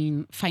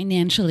mean,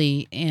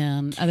 financially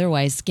and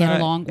otherwise get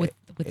along with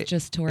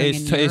just touring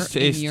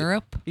in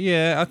Europe?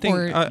 Yeah, I think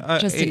Or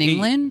just in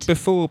England?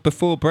 Before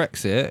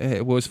Brexit,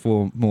 it was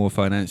more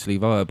financially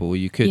viable.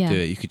 You could Yeah. do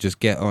it. You could just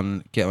get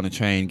on a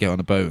train, get on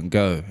a boat, and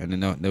go. And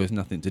then there was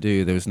nothing to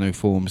do. There was no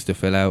forms to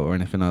fill out or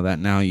anything like that.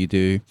 Now you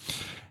do.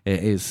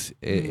 It is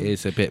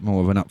a bit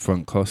more of an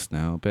upfront cost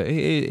now, but it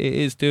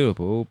is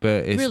doable.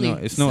 But it's Really?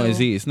 not. It's not as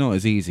So- easy. It's not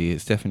as easy.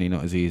 It's definitely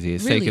not as easy.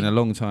 It's Really? taken a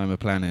long time of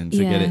planning to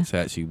get Yeah. it to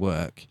actually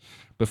work.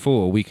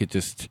 Before we could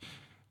just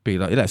be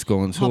like, let's go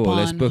on Hop tour,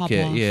 let's on, book hop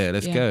it, off. yeah,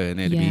 let's Yeah. go, and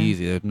it'd Yeah. be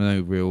easy. There's no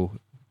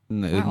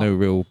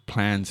real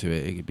plan to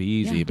it. It could be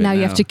easy, Yeah. but Now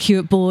you have to queue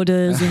at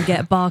borders and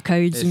get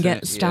barcodes and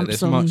get there's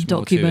stamps much on more to it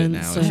documents.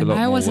 now. It's a and- lot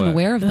I more wasn't work.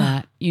 aware of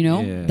that, you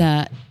know, Yeah.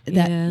 that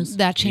Yes.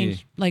 that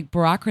changed like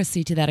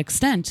bureaucracy to that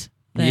extent.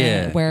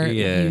 Where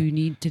you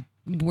need to,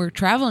 where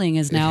traveling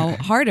is now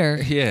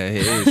harder. Yeah,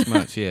 it is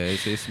much. Yeah,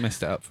 it's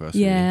messed it up for us.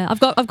 Yeah, I've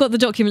got the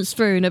documents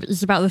through, and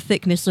it's about the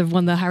thickness of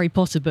one of the Harry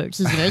Potter books,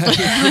 isn't it? It's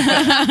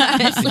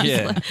like it's Really.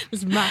 Yeah. like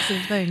this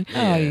massive thing.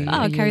 Oh,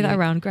 I'll carry that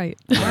around. Great.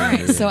 All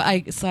right. So I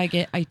take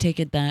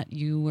it that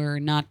you were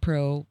not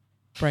pro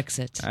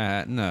Brexit,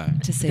 No.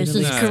 to say This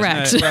the is least.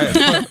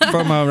 correct.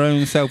 From our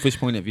own selfish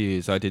point of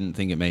views, I didn't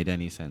think it made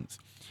any sense.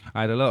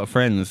 I had a lot of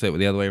friends that were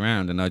the other way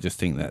around, and I just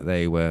think that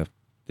they were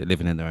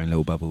living in their own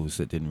little bubbles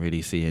that didn't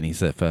really see any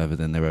further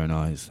than their own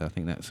eyes. I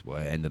think that's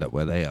why it ended up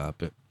where they are.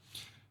 But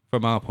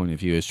from our point of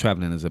view, as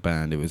traveling as a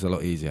band, it was a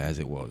lot easier as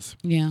it was.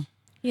 Yeah.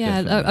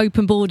 Yeah, Definitely.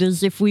 open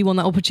borders. If we want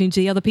that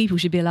opportunity, other people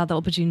should be allowed that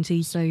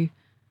opportunity. So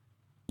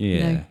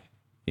Yeah. No.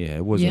 Yeah,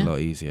 it was Yeah. a lot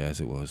easier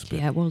as it was, but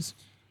yeah, it was.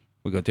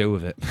 we got to deal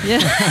with it. Yeah,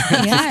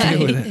 Yeah,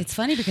 deal with it. it's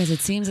funny because it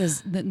seems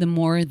as the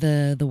more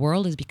the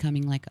world is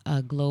becoming like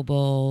a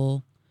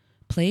global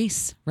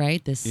place,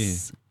 right?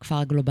 This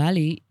kfar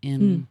globali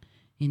in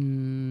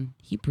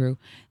Hebrew,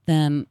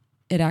 then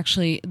it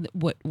actually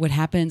what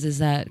happens is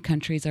that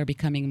countries are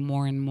becoming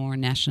more and more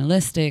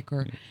nationalistic,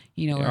 or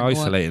or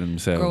Isolating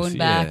themselves. going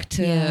back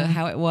to Yeah.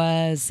 how it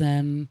was,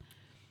 and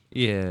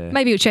Yeah.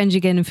 maybe it'll change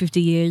again in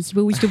 50 years.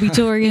 Will we still be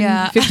touring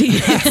Yeah. in 50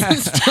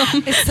 years?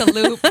 it's a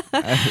loop.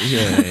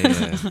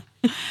 Yeah.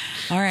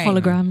 All right.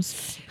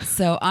 Holograms.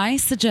 So I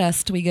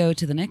suggest we go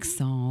to the next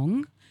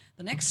song,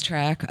 the next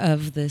track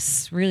of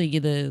this, really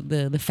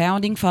the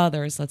founding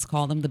fathers, let's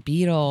call them the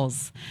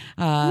Beatles.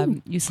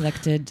 You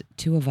selected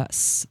Two of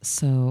Us,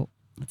 so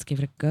let's give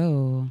it a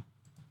go.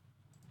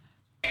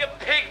 A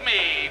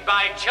Pygmy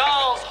by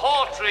Charles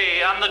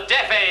Hawtrey and the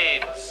Deaf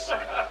Aids.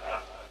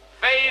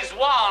 Phase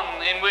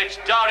 1, in which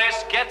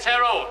Doris gets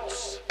her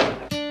oats.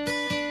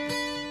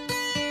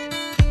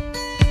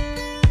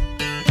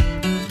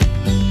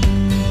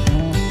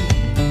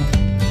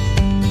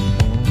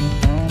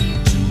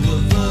 Two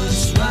of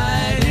us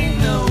riding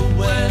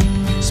nowhere,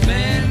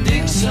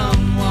 spending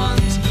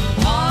someone's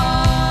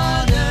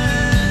hard-earned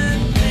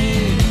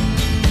pay.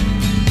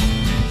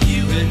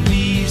 You and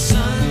me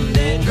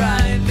Sunday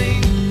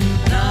driving,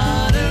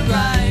 not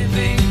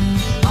arriving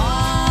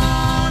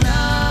on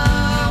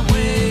our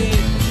way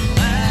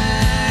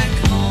back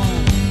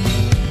home.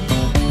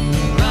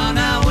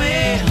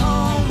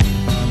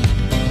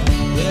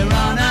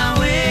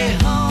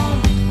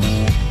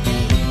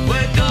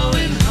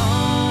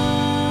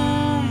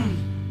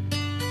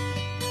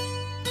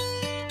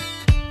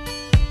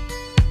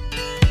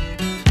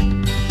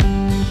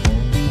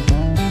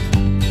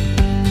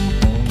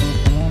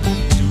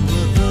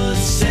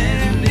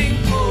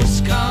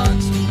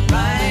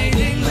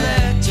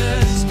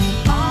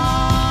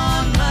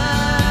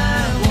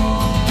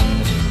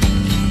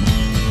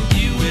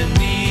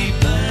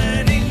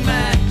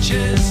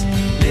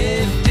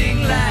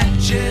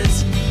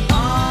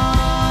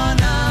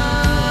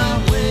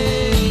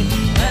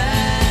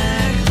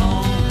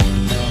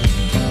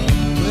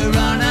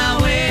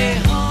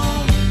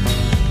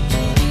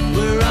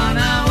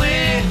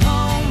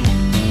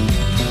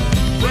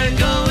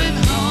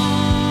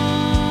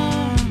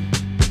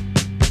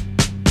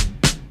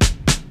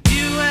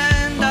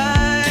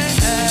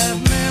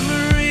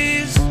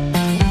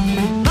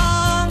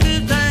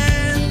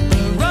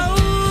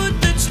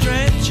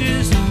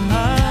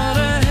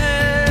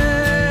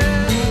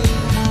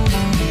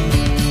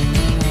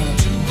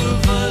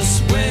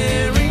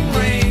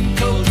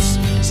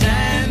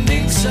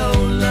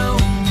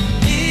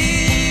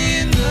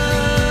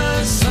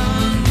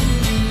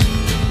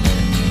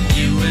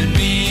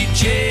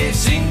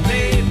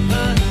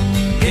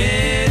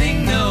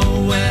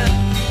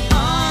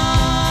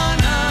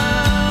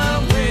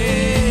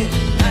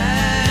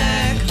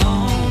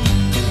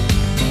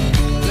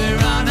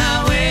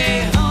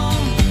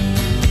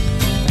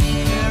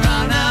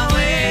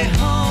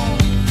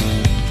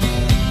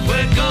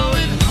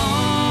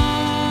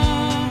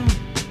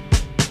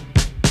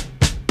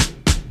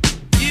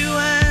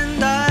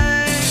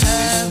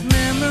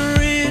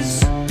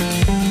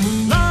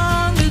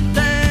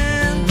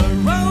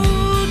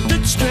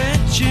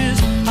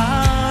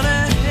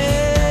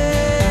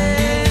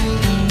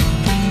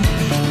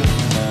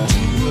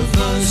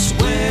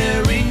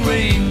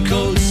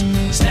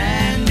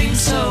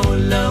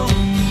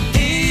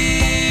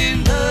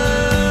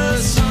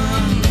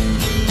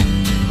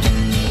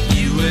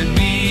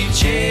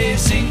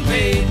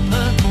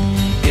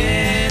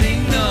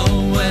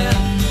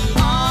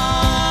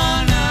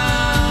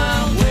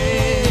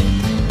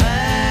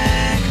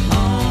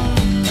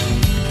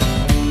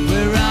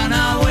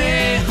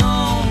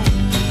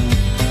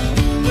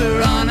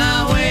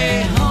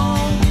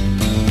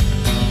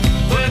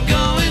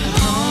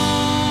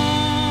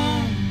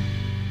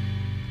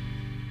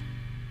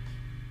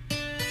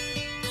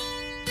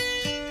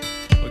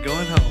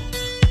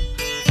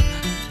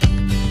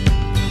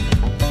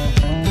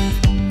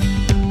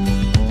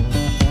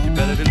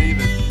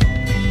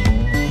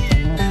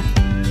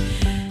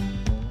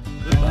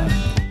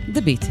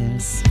 The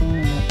Beatles.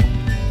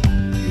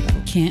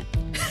 Can't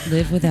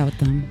live without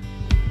them,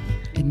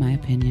 in my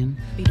opinion.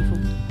 Beautiful.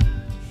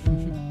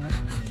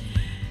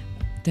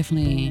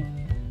 Definitely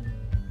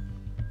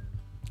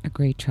a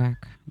great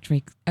track,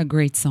 a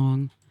great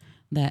song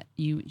that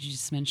you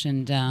just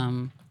mentioned.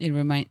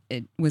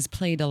 It was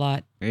played a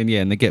lot. And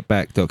the Get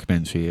Back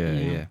documentary.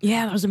 Yeah.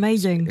 Yeah, that was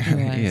amazing.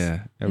 It was.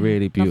 Yeah, a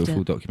really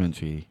beautiful it.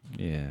 documentary.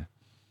 Yeah.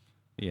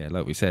 Yeah,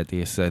 like we said,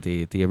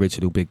 the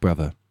original Big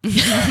Brother.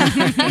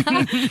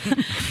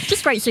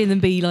 Just great seeing them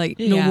be like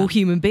normal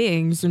human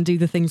beings and do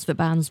the things that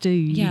bands do.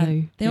 Yeah, You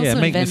know. they also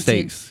make invented.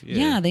 mistakes.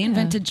 Yeah, they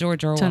invented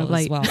George Turn up Orwell as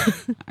late. well.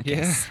 I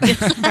Yeah.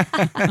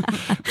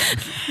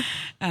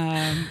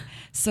 guess.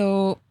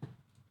 So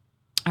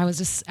I was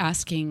just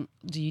asking,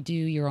 do you do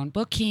your own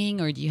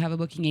booking, or do you have a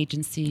booking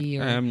agency?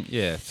 Or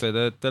So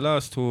the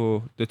last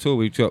tour, the tour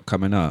we've got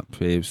coming up,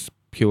 is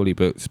purely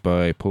booked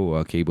by Paul,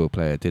 our keyboard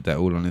player. Did that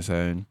all on his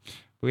own.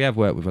 We have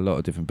worked with a lot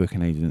of different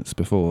booking agents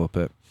before,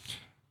 but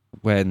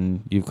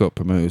when you've got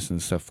promoters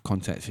and stuff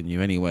contacting you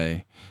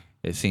anyway,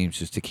 it seems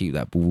just to keep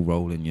that ball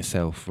rolling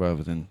yourself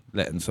rather than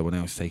letting someone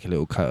else take a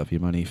little cut of your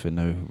money for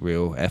no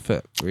real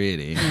effort,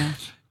 really.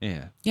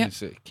 Yeah. Yep.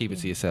 Just, keep it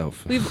to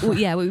yourself. We've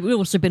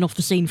also been off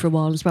the scene for a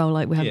while as well.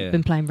 Like we haven't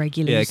been playing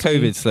regularly. Yeah, so-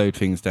 COVID slowed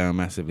things down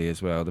massively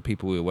as well. The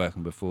people we were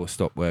working before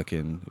stopped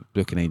working.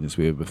 Booking agents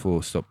we were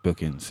before stopped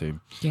booking. So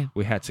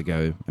we had to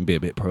go and be a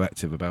bit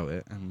proactive about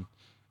it. And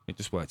it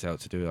just worked out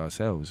to do it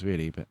ourselves,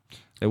 really. But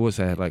there was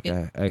a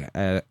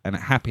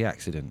happy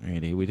accident,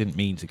 really. We didn't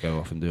mean to go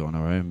off and do it on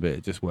our own, but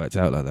it just worked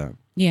out like that.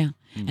 Yeah.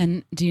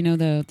 And do you know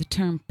the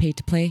term pay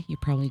to play? You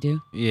probably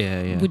do.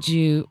 Yeah. Would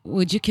you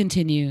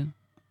continue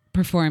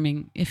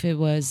performing if it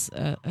was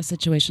a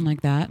situation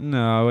like that?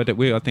 No,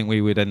 I think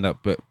we would end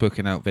up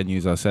booking out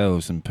venues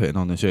ourselves and putting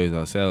on the shows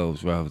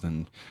ourselves rather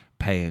than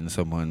paying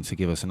someone to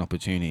give us an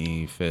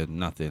opportunity for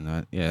nothing.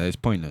 It's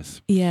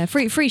pointless. Yeah,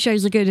 free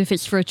shows are good if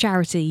it's for a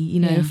charity,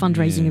 a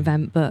fundraising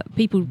event. But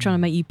people trying to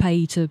make you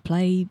pay to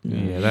play.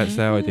 Yeah, that's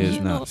our idea is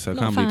nuts. I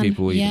can't believe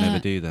people even ever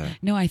do that.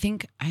 No, I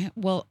think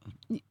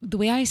the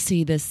way I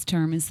see this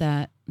term is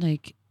that,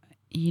 like,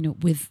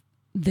 with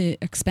the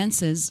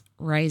expenses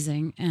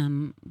rising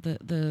and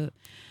the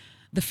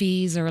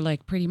fees are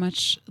like pretty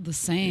much the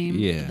same,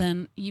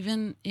 then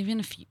even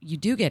if you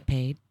do get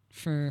paid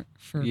for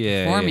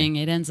performing,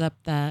 it ends up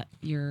that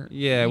you're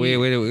doing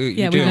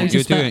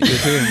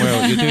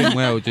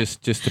well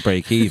just to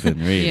break even,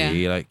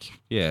 really. It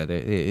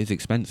is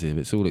expensive.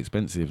 It's all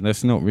expensive. And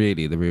that's not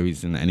really the real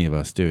reason that any of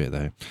us do it,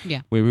 though.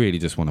 We really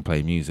just want to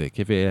play music.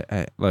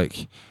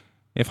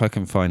 If I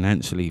can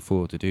financially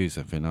afford to do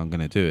something, I'm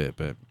going to do it.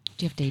 But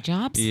do you have day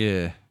jobs?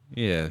 Yeah.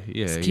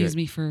 Excuse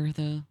me for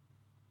the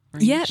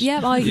range.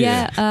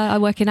 I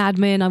work in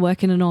admin. I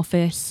work in an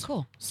office.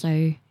 Cool.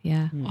 So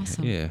yeah,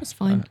 awesome. Yeah, that's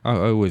fine. I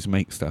always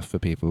make stuff for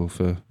people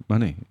for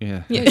money.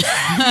 Yeah.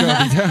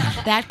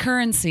 That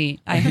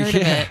currency, I heard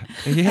of it.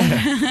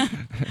 Yeah.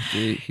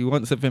 If you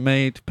want something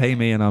made, pay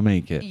me and I'll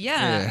make it.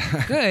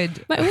 Yeah.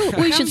 Good.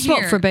 We should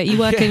swap for a bit. You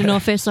work in an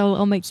office.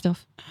 I'll make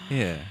stuff.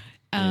 Yeah.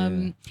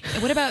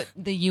 What about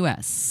the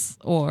US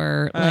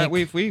or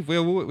we've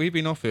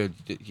been offered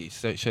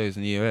shows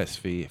in the US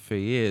for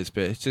years,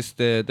 but it's just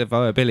the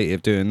viability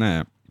of doing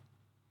that.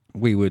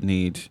 We would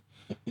need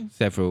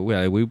several.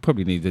 Well, we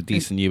probably need a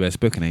decent US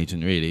booking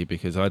agent, really,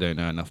 because I don't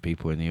know enough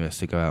people in the US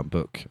to go out and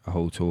book a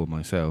whole tour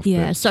myself.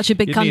 Yeah, But it's such a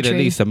big you country. need at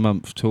least a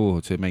month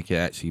tour to make it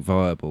actually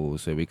viable,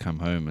 so we come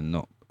home and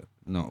not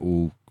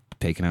all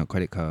taking out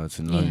credit cards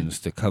and loans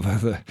to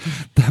cover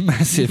the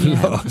massive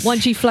loss.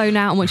 Once you've flown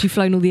out and once you've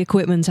flown all the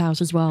equipment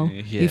out as well,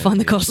 you find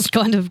the costs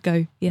kind of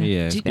go Do out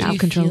you of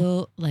control.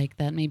 feel like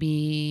that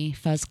maybe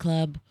Fuzz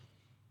Club,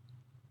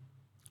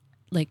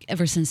 like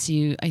ever since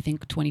I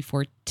think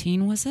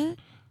 2014 was it?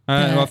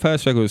 Our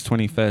first record was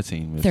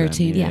 2013. with them.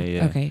 13,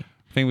 yeah. Okay.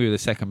 I think we were the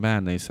second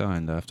band they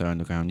signed after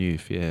Underground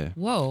Youth. Yeah.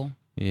 Whoa.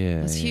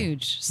 Yeah. That's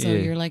huge. So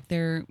you're like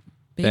their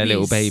babies. Their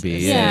little baby.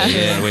 Yeah.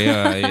 Yeah, we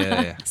are.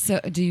 Yeah. So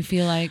do you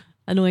feel like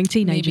Annoying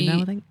teenager maybe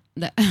now, I think.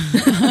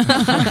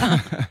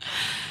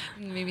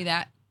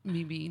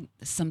 maybe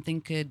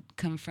something could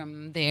come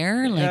from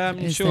there? Like,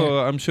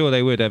 I'm sure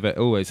they would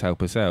always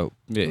help us out.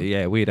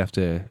 Yeah, we'd have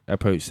to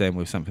approach them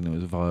with something that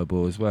was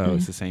viable as well.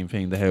 It's the same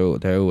thing.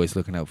 They're always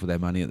looking out for their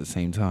money at the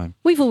same time.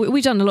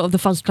 We've done a lot of the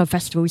Fuzz Club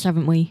festivals,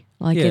 haven't we?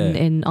 Like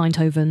in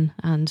Eindhoven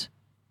and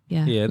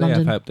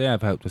London. They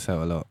have helped us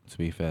out a lot, to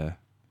be fair.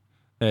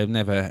 They've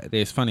never.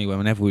 It's funny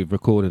whenever we've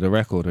recorded a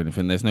record or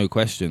anything, there's no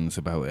questions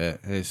about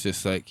it. It's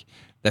just like,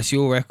 that's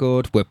your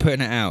record. We're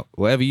putting it out.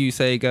 Whatever you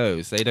say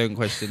goes. They don't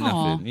question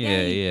nothing.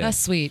 Yeah. That's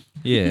sweet.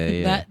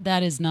 Yeah.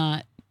 That is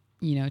not,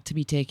 to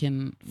be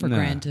taken for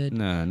granted.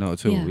 No,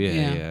 not at all.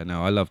 Yeah.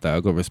 No, I love that.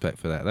 I've got respect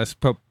for that. That's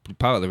part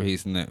of the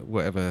reason that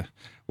whatever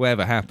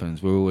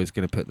happens, we're always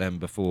going to put them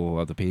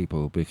before other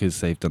people because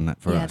they've done that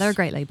for us. Yeah, they're a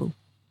great label.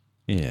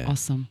 Yeah.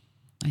 Awesome.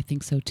 I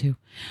think so too.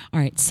 All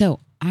right.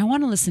 So I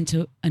want to listen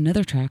to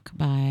another track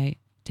by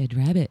Dead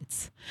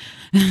Rabbits.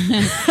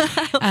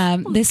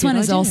 This one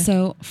is idea.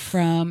 also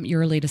from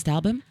your latest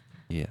album.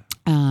 Yeah.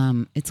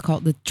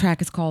 The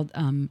track is called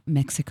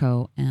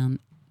Mexico, and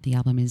the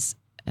album is,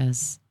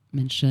 as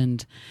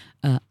mentioned,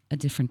 a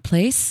different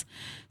place.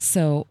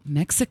 So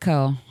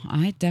Mexico,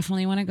 I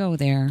definitely want to go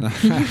there. I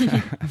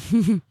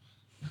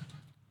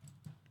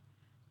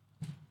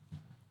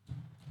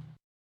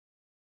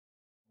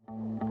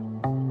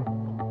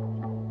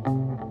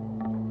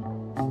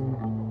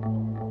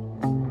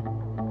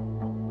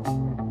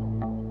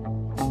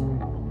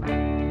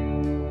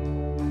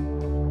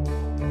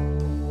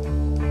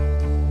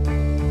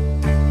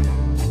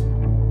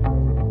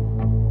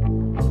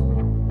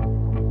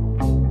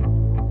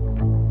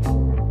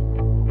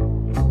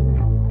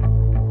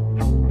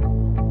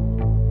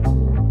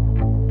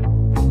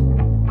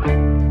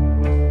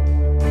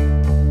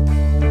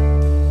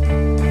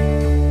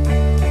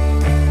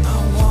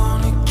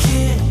wanna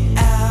get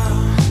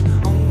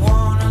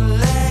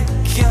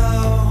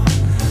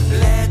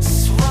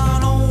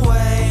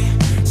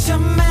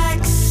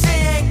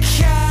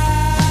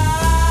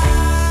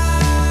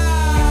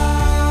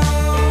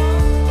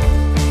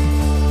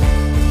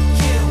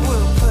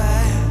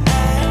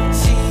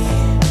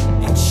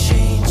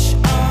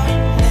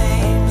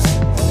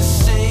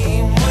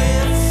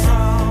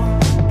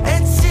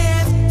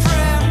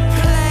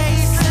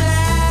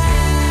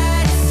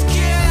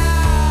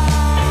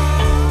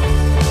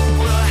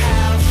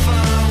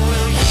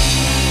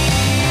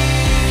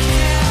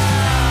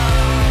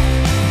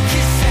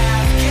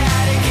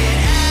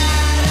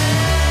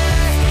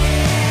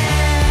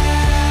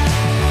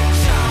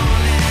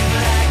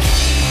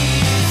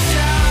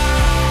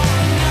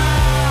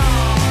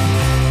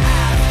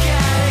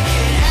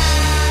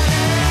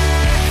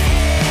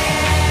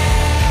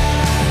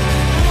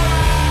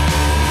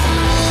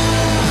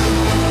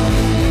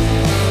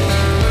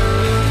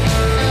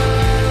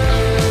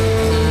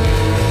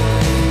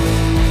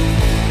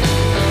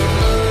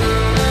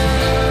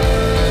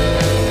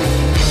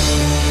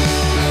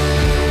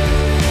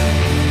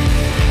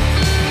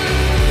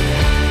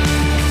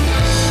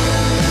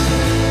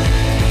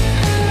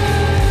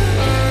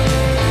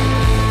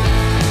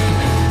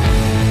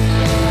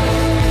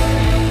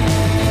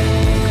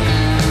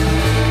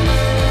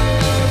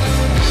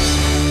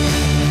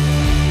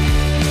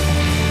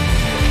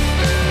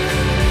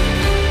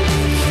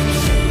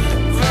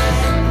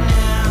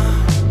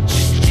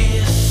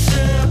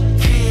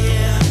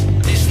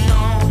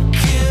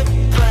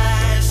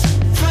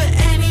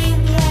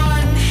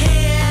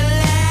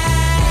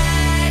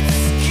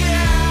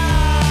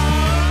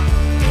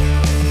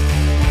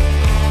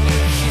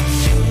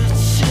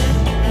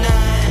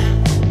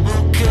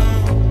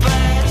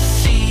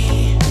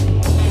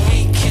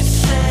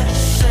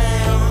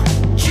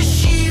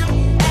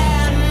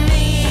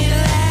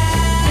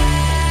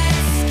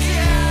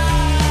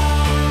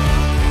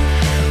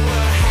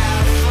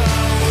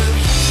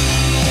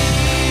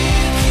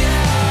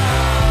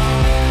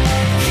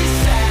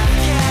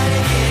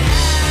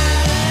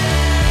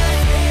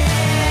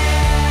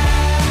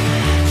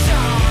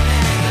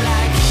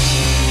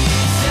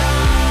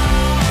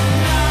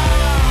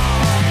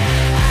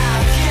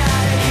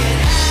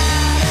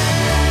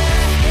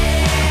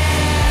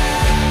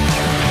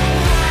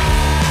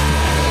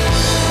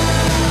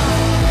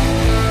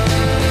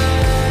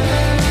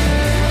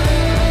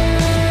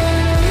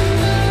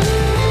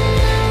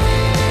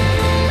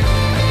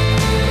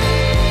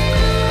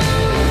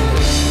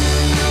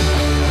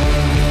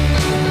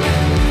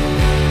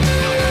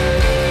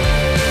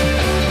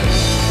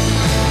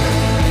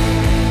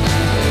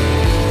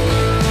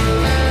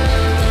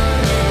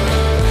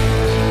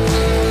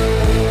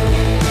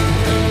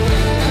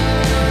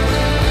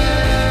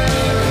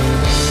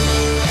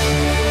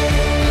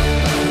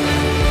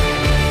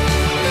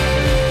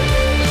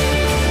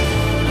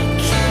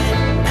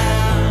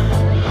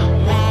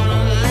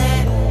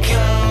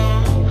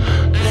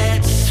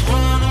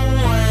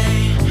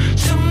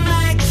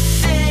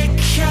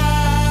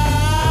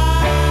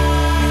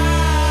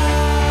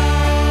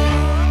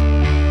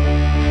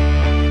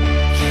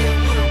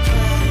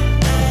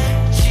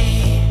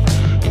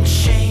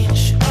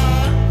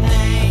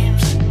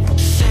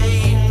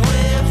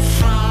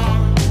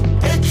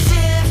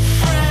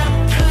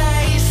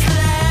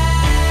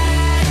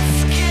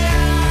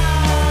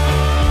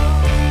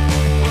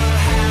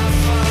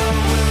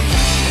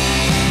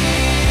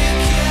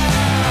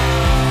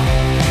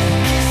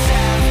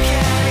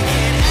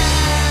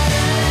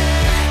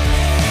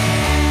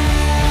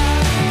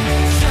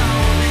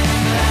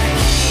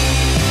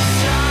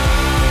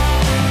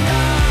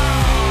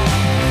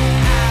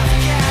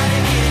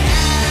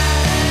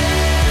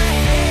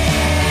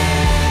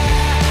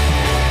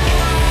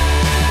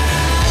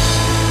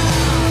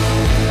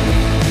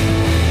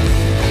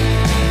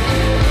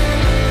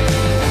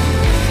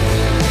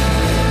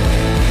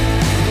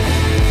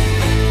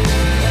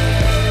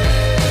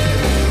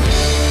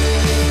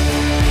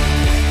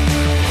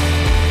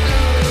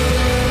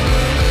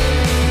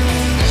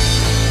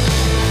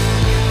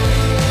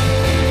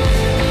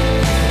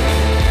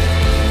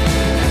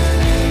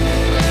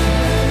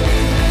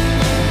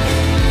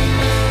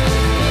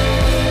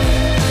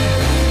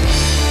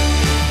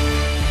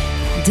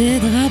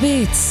Dead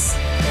Rabbits.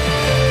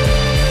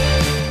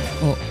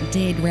 או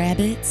Dead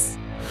Rabbits.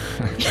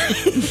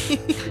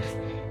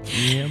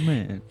 Yeah,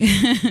 man.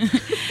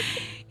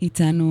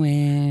 איתנו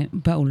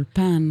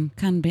באולפן,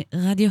 כאן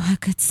ברדיו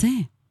הקצה.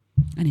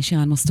 אני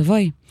שירן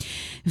מוסטובוי.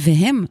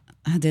 והם,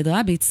 ה-Dead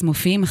Rabbits,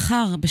 מופיעים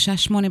מחר בשעה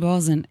 8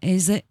 באוזן.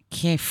 איזה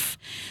כיף.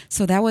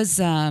 So that was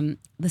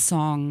the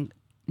song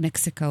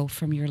Mexico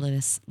from your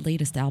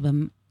latest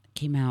album.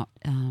 Came out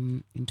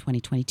in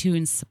 2022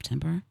 in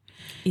September.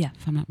 Yeah.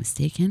 If I'm not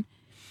mistaken.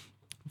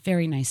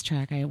 Very nice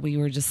track. We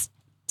were just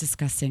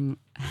discussing,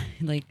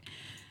 like,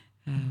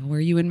 were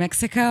you in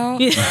Mexico?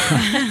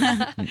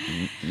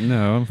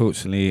 No,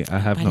 unfortunately, I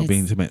have But not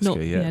been it's to Mexico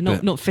Not, yet. yeah,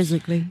 but not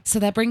physically. So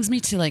that brings me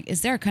to, like,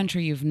 is there a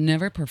country you've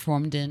never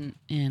performed in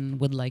and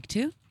would like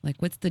to? Like,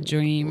 what's the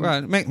dream?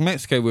 Right,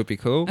 Mexico would be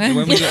cool.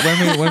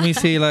 When we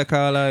see like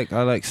our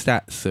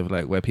stats of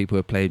like where people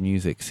have played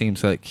music,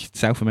 seems like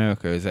South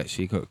America has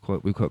actually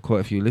we've got quite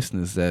a few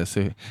listeners there, so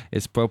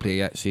it's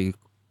probably actually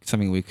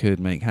something we could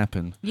make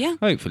happen. Yeah.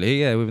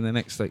 Hopefully, yeah, within the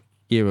next like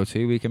year or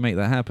two, we can make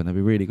that happen.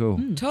 That'd be really cool.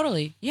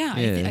 Totally. Yeah.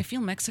 Yeah. I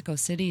feel Mexico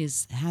City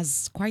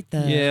has quite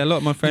the... Yeah, a lot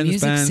of my friends'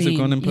 music bands have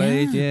gone and scene.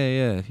 played.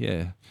 Yeah.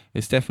 Yeah.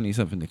 It's definitely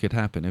something that could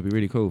happen. It'd be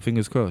really cool.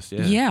 Fingers crossed.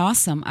 Yeah. Yeah,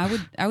 awesome. I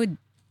would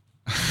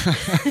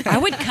I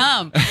would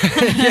come.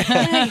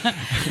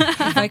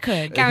 If I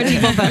could.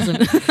 Guaranteed one person.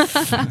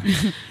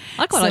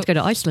 I'd quite like to go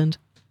to Iceland.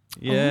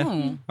 Yeah.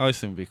 Oh.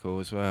 Iceland would be cool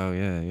as well.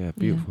 Yeah.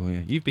 Beautiful.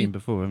 Yeah. You've been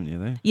before, haven't you?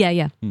 Though.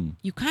 Yeah.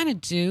 You kind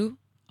of do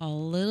a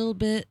little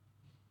bit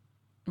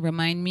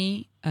remind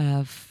me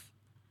of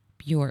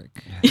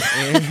Bjork.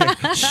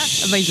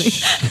 Amazing.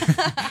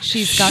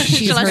 She's Shall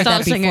I heard that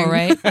start singing? before,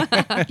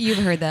 right? You've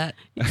heard that.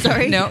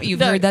 Sorry? No, you've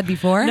No. heard that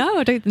before? No,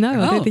 I don't. No,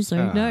 I Oh. don't think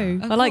so. No,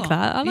 Oh, I like cool.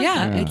 that. I like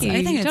Yeah, that. Thank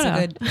I think you. it's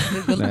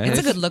Ta-da. it's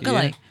a good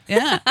lookalike.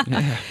 Yeah.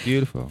 Yeah.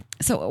 Beautiful.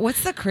 So,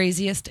 what's the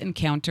craziest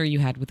encounter you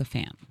had with a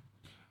fan?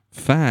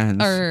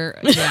 Fans. Or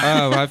yeah.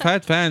 Oh, I've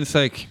had fans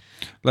like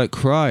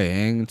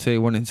crying to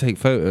wanting to take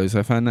photos.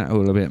 I find that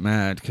all a bit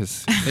mad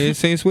because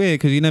it's weird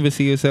because you never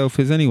see yourself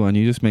as anyone.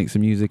 You just make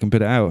some music and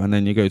put it out, and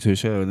then you go to a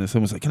show and then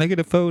someone's like, "Can I get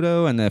a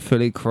photo?" And they're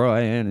fully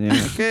crying, and you're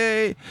like,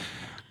 "Okay,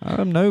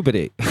 I'm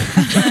nobody."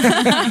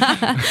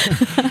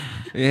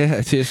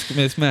 Yeah,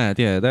 it's mad.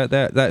 Yeah,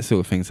 that sort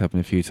of thing's happened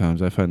a few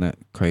times. I find that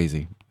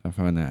crazy. I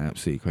find that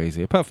absolutely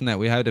crazy. Apart from that,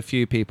 we had a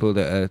few people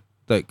that are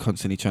like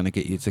constantly trying to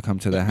get you to come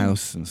to their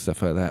house and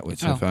stuff like that,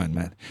 which I Oh. find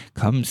mad.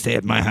 Come stay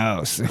at my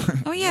house.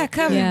 Oh yeah,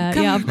 come. Yeah,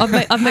 come. yeah. I've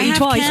met I you have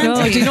twice. No,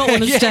 I candy. do not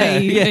want to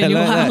stay in your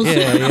like house.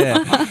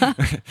 that.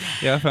 Yeah.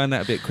 Yeah, I find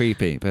that a bit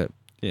creepy, but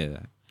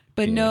yeah.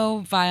 But Yeah. no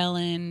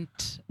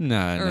violent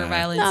No, or no.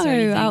 violence No, or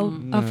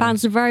anything. our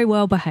fans are very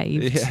well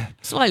behaved. Yeah.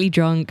 Slightly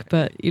drunk,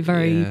 but you're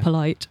very Yeah.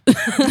 polite.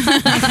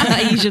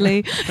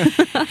 Usually.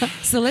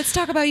 So let's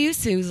talk about you,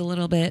 Suze, a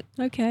little bit.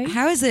 Okay.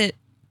 How is it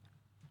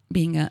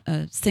being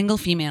a single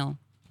female?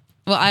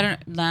 Well, I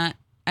don't know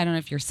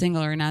if you're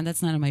single or not.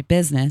 That's none of my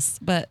business.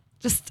 But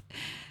just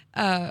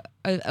a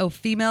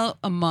female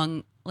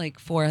among like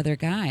 4 other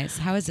guys.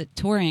 How is it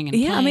touring and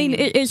Yeah, I mean,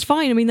 playing? it's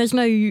fine. I mean, there's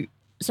no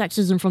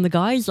sexism from the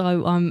guys.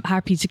 I'm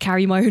happy to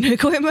carry my own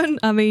equipment.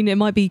 I mean, it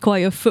might be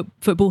quite a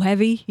football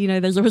heavy. You know,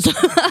 there's always,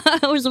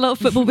 always a lot of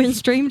football being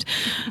streamed.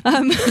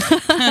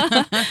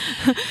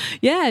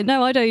 Yeah,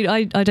 no, I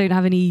don't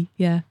have any.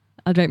 Yeah.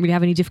 I don't really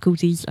have any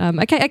difficulties.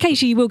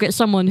 Occasionally, you will get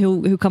someone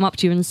who'll come up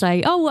to you and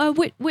say, "Oh,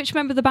 which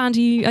member of the band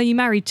are you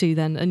married to?"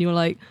 Then, and you're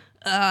like,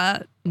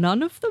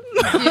 "None of them."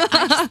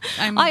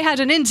 I'm I had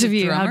an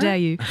interview. How drummer. dare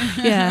you?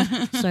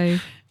 Yeah. So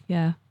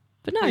yeah,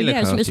 but no, We look yeah,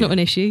 it's after not you. an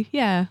issue.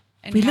 Yeah,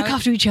 And we how- look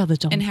after each other,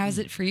 Tom. And how is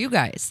it for you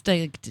guys?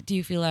 Like, do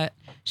you feel that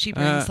she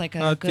brings like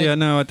a good... Yeah,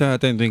 no, I don't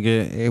think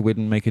it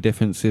wouldn't make a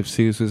difference if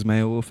Suze was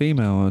male or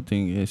female. I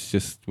think it's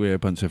just we're a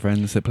bunch of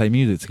friends that play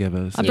music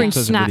together. So I bring it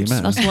doesn't really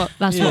snacks. matter.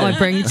 That's what I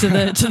bring to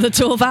the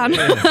tour van.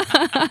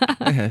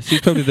 Yeah,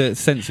 she's probably the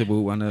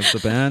sensible one of the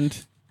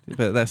band,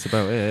 but that's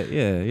about it.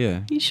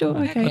 Yeah. You sure?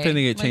 Okay. I don't think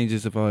it Like-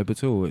 changes the vibe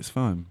at all. It's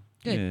fine.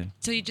 Good. Yeah.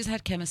 So you just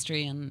had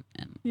chemistry and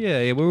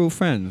Yeah, we're all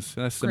friends.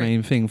 That's the Great.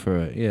 main thing for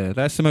it. Yeah,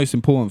 that's the most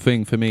important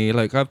thing for me.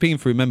 Like, I've been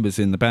through members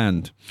in the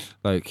band,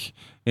 like,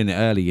 in the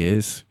early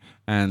years,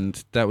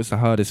 and that was the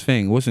hardest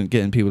thing. It wasn't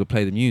getting people to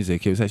play the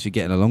music. It was actually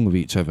getting along with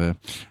each other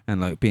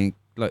and, like, being,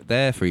 like,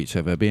 there for each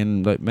other,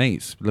 being, like,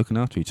 mates, looking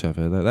after each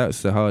other. That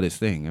was the hardest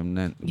thing. And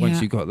then once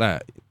Yeah. you got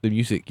that, the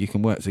music, you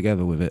can work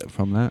together with it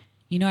from that.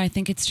 you know, I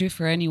think it's true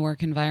for any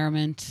work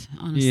environment,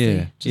 honestly.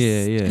 Yeah, Just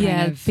yeah. kind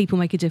Yeah, of- people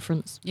make a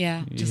difference.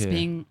 Yeah, just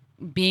Yeah.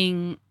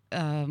 being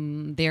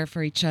there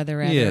for each other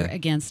rather Yeah.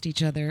 against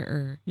each other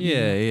or you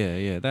Yeah, know,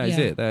 yeah. That is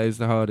Yeah. it. That is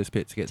the hardest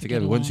bit to get To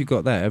together. get Once along. you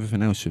got that,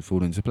 everything else should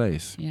fall into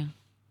place. yeah.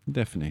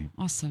 Definitely.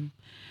 Awesome.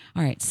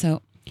 All right,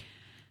 so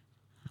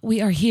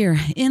we are here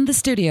in the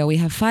studio. We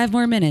have 5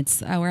 more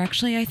minutes.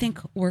 I think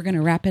we're going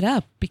to wrap it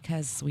up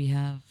because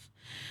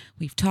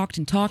we've talked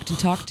and talked and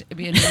talked. I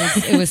mean,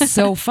 it was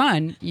so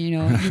fun. You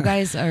know, you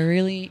guys are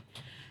really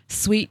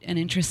sweet and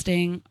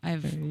interesting.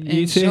 I've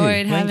You too.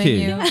 enjoyed Thank having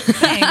you. you.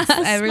 Thanks.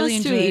 I That's really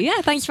nice to enjoyed meet you.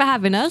 Yeah, thanks for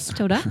having us,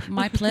 Tilda.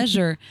 My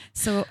pleasure.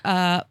 So,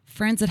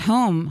 friends at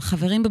home,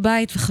 חברים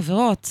בבית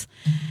וחברות,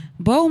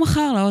 בואו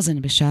מחר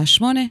לאוזן בשעה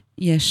 8,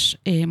 יש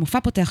מופע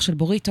פותח של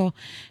בוריטו,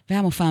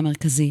 והמופע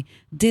המרכזי,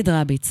 דיד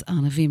רביץ,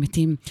 ארנבים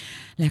מתים,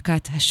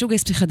 להקת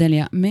השוגייס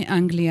פסיכדליה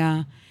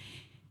מאנגליה.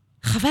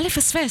 חבל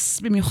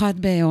לפספס, במיוחד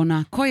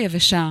בעונה כה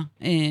יבשה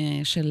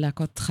של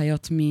להקות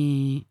חיות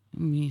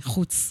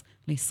מחוץ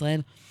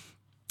לישראל.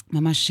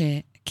 ממש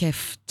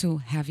כיף to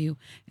have you,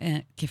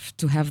 כיף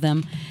to have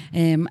them.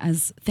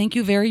 אז thank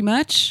you very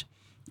much,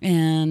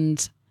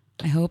 and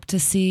I hope to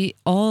see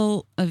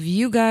all of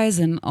you guys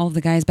and all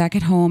the guys back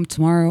at home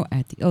tomorrow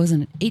at the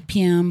Ozone at 8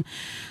 p.m.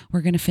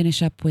 We're going to finish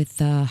up with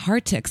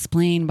Hard to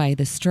Explain by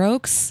The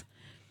Strokes.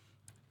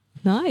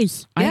 Nice.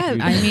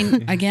 I mean,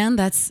 again,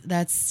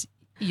 that's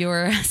your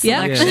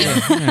selection.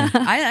 Yeah.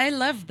 I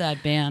love that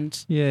band.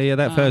 Yeah,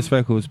 that first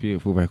record's a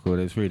beautiful record.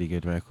 It's a really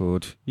good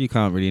record. You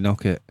can't really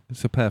knock it.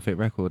 It's a perfect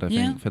record, I Yeah.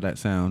 think, for that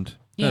sound.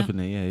 Yeah.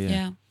 Definitely,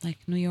 yeah. Like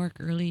New York,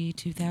 early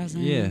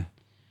 2000. Yeah.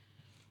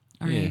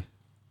 All right.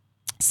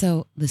 So,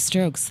 The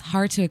Strokes,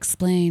 Hard to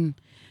Explain.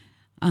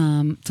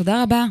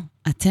 תודה רבה,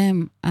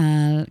 אתם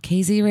על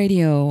KZ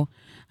Radio.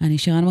 אני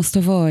שירן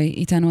מוסטובוי,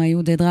 איתנו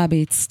היו דיד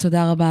רביץ.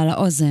 תודה רבה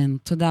לאוזן,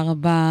 תודה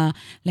רבה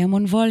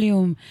להמון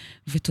ווליום,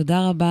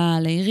 ותודה רבה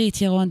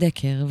לעירית ירון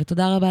דקר,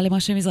 ותודה רבה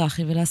למשה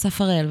מזרחי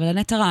ולאסף הראל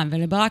ולנטע רם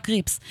ולברק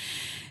ריפס,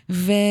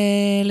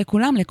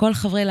 ולכולם, לכל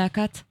חברי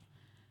להקת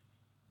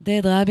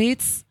דיד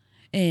רביץ.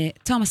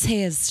 תומאס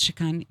הייז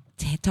שכאן,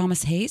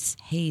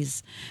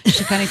 הייז,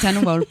 שכאן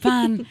איתנו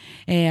באולפן,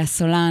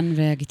 הסולן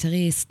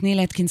והגיטריסט, ניל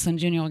אטקינסון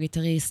ג'וניור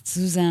הגיטריסט,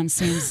 סוזן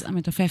סימס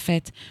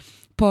המתופפת,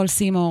 פול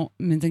סימור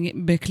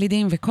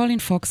בקלידים וקולין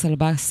פוקס על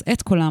בס,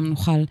 את כולם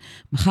נוכל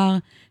מחר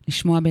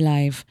לשמוע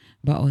בלייב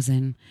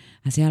באוזן.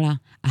 אז יאללה,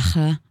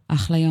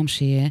 אחלה יום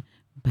שיהיה.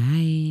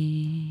 ביי.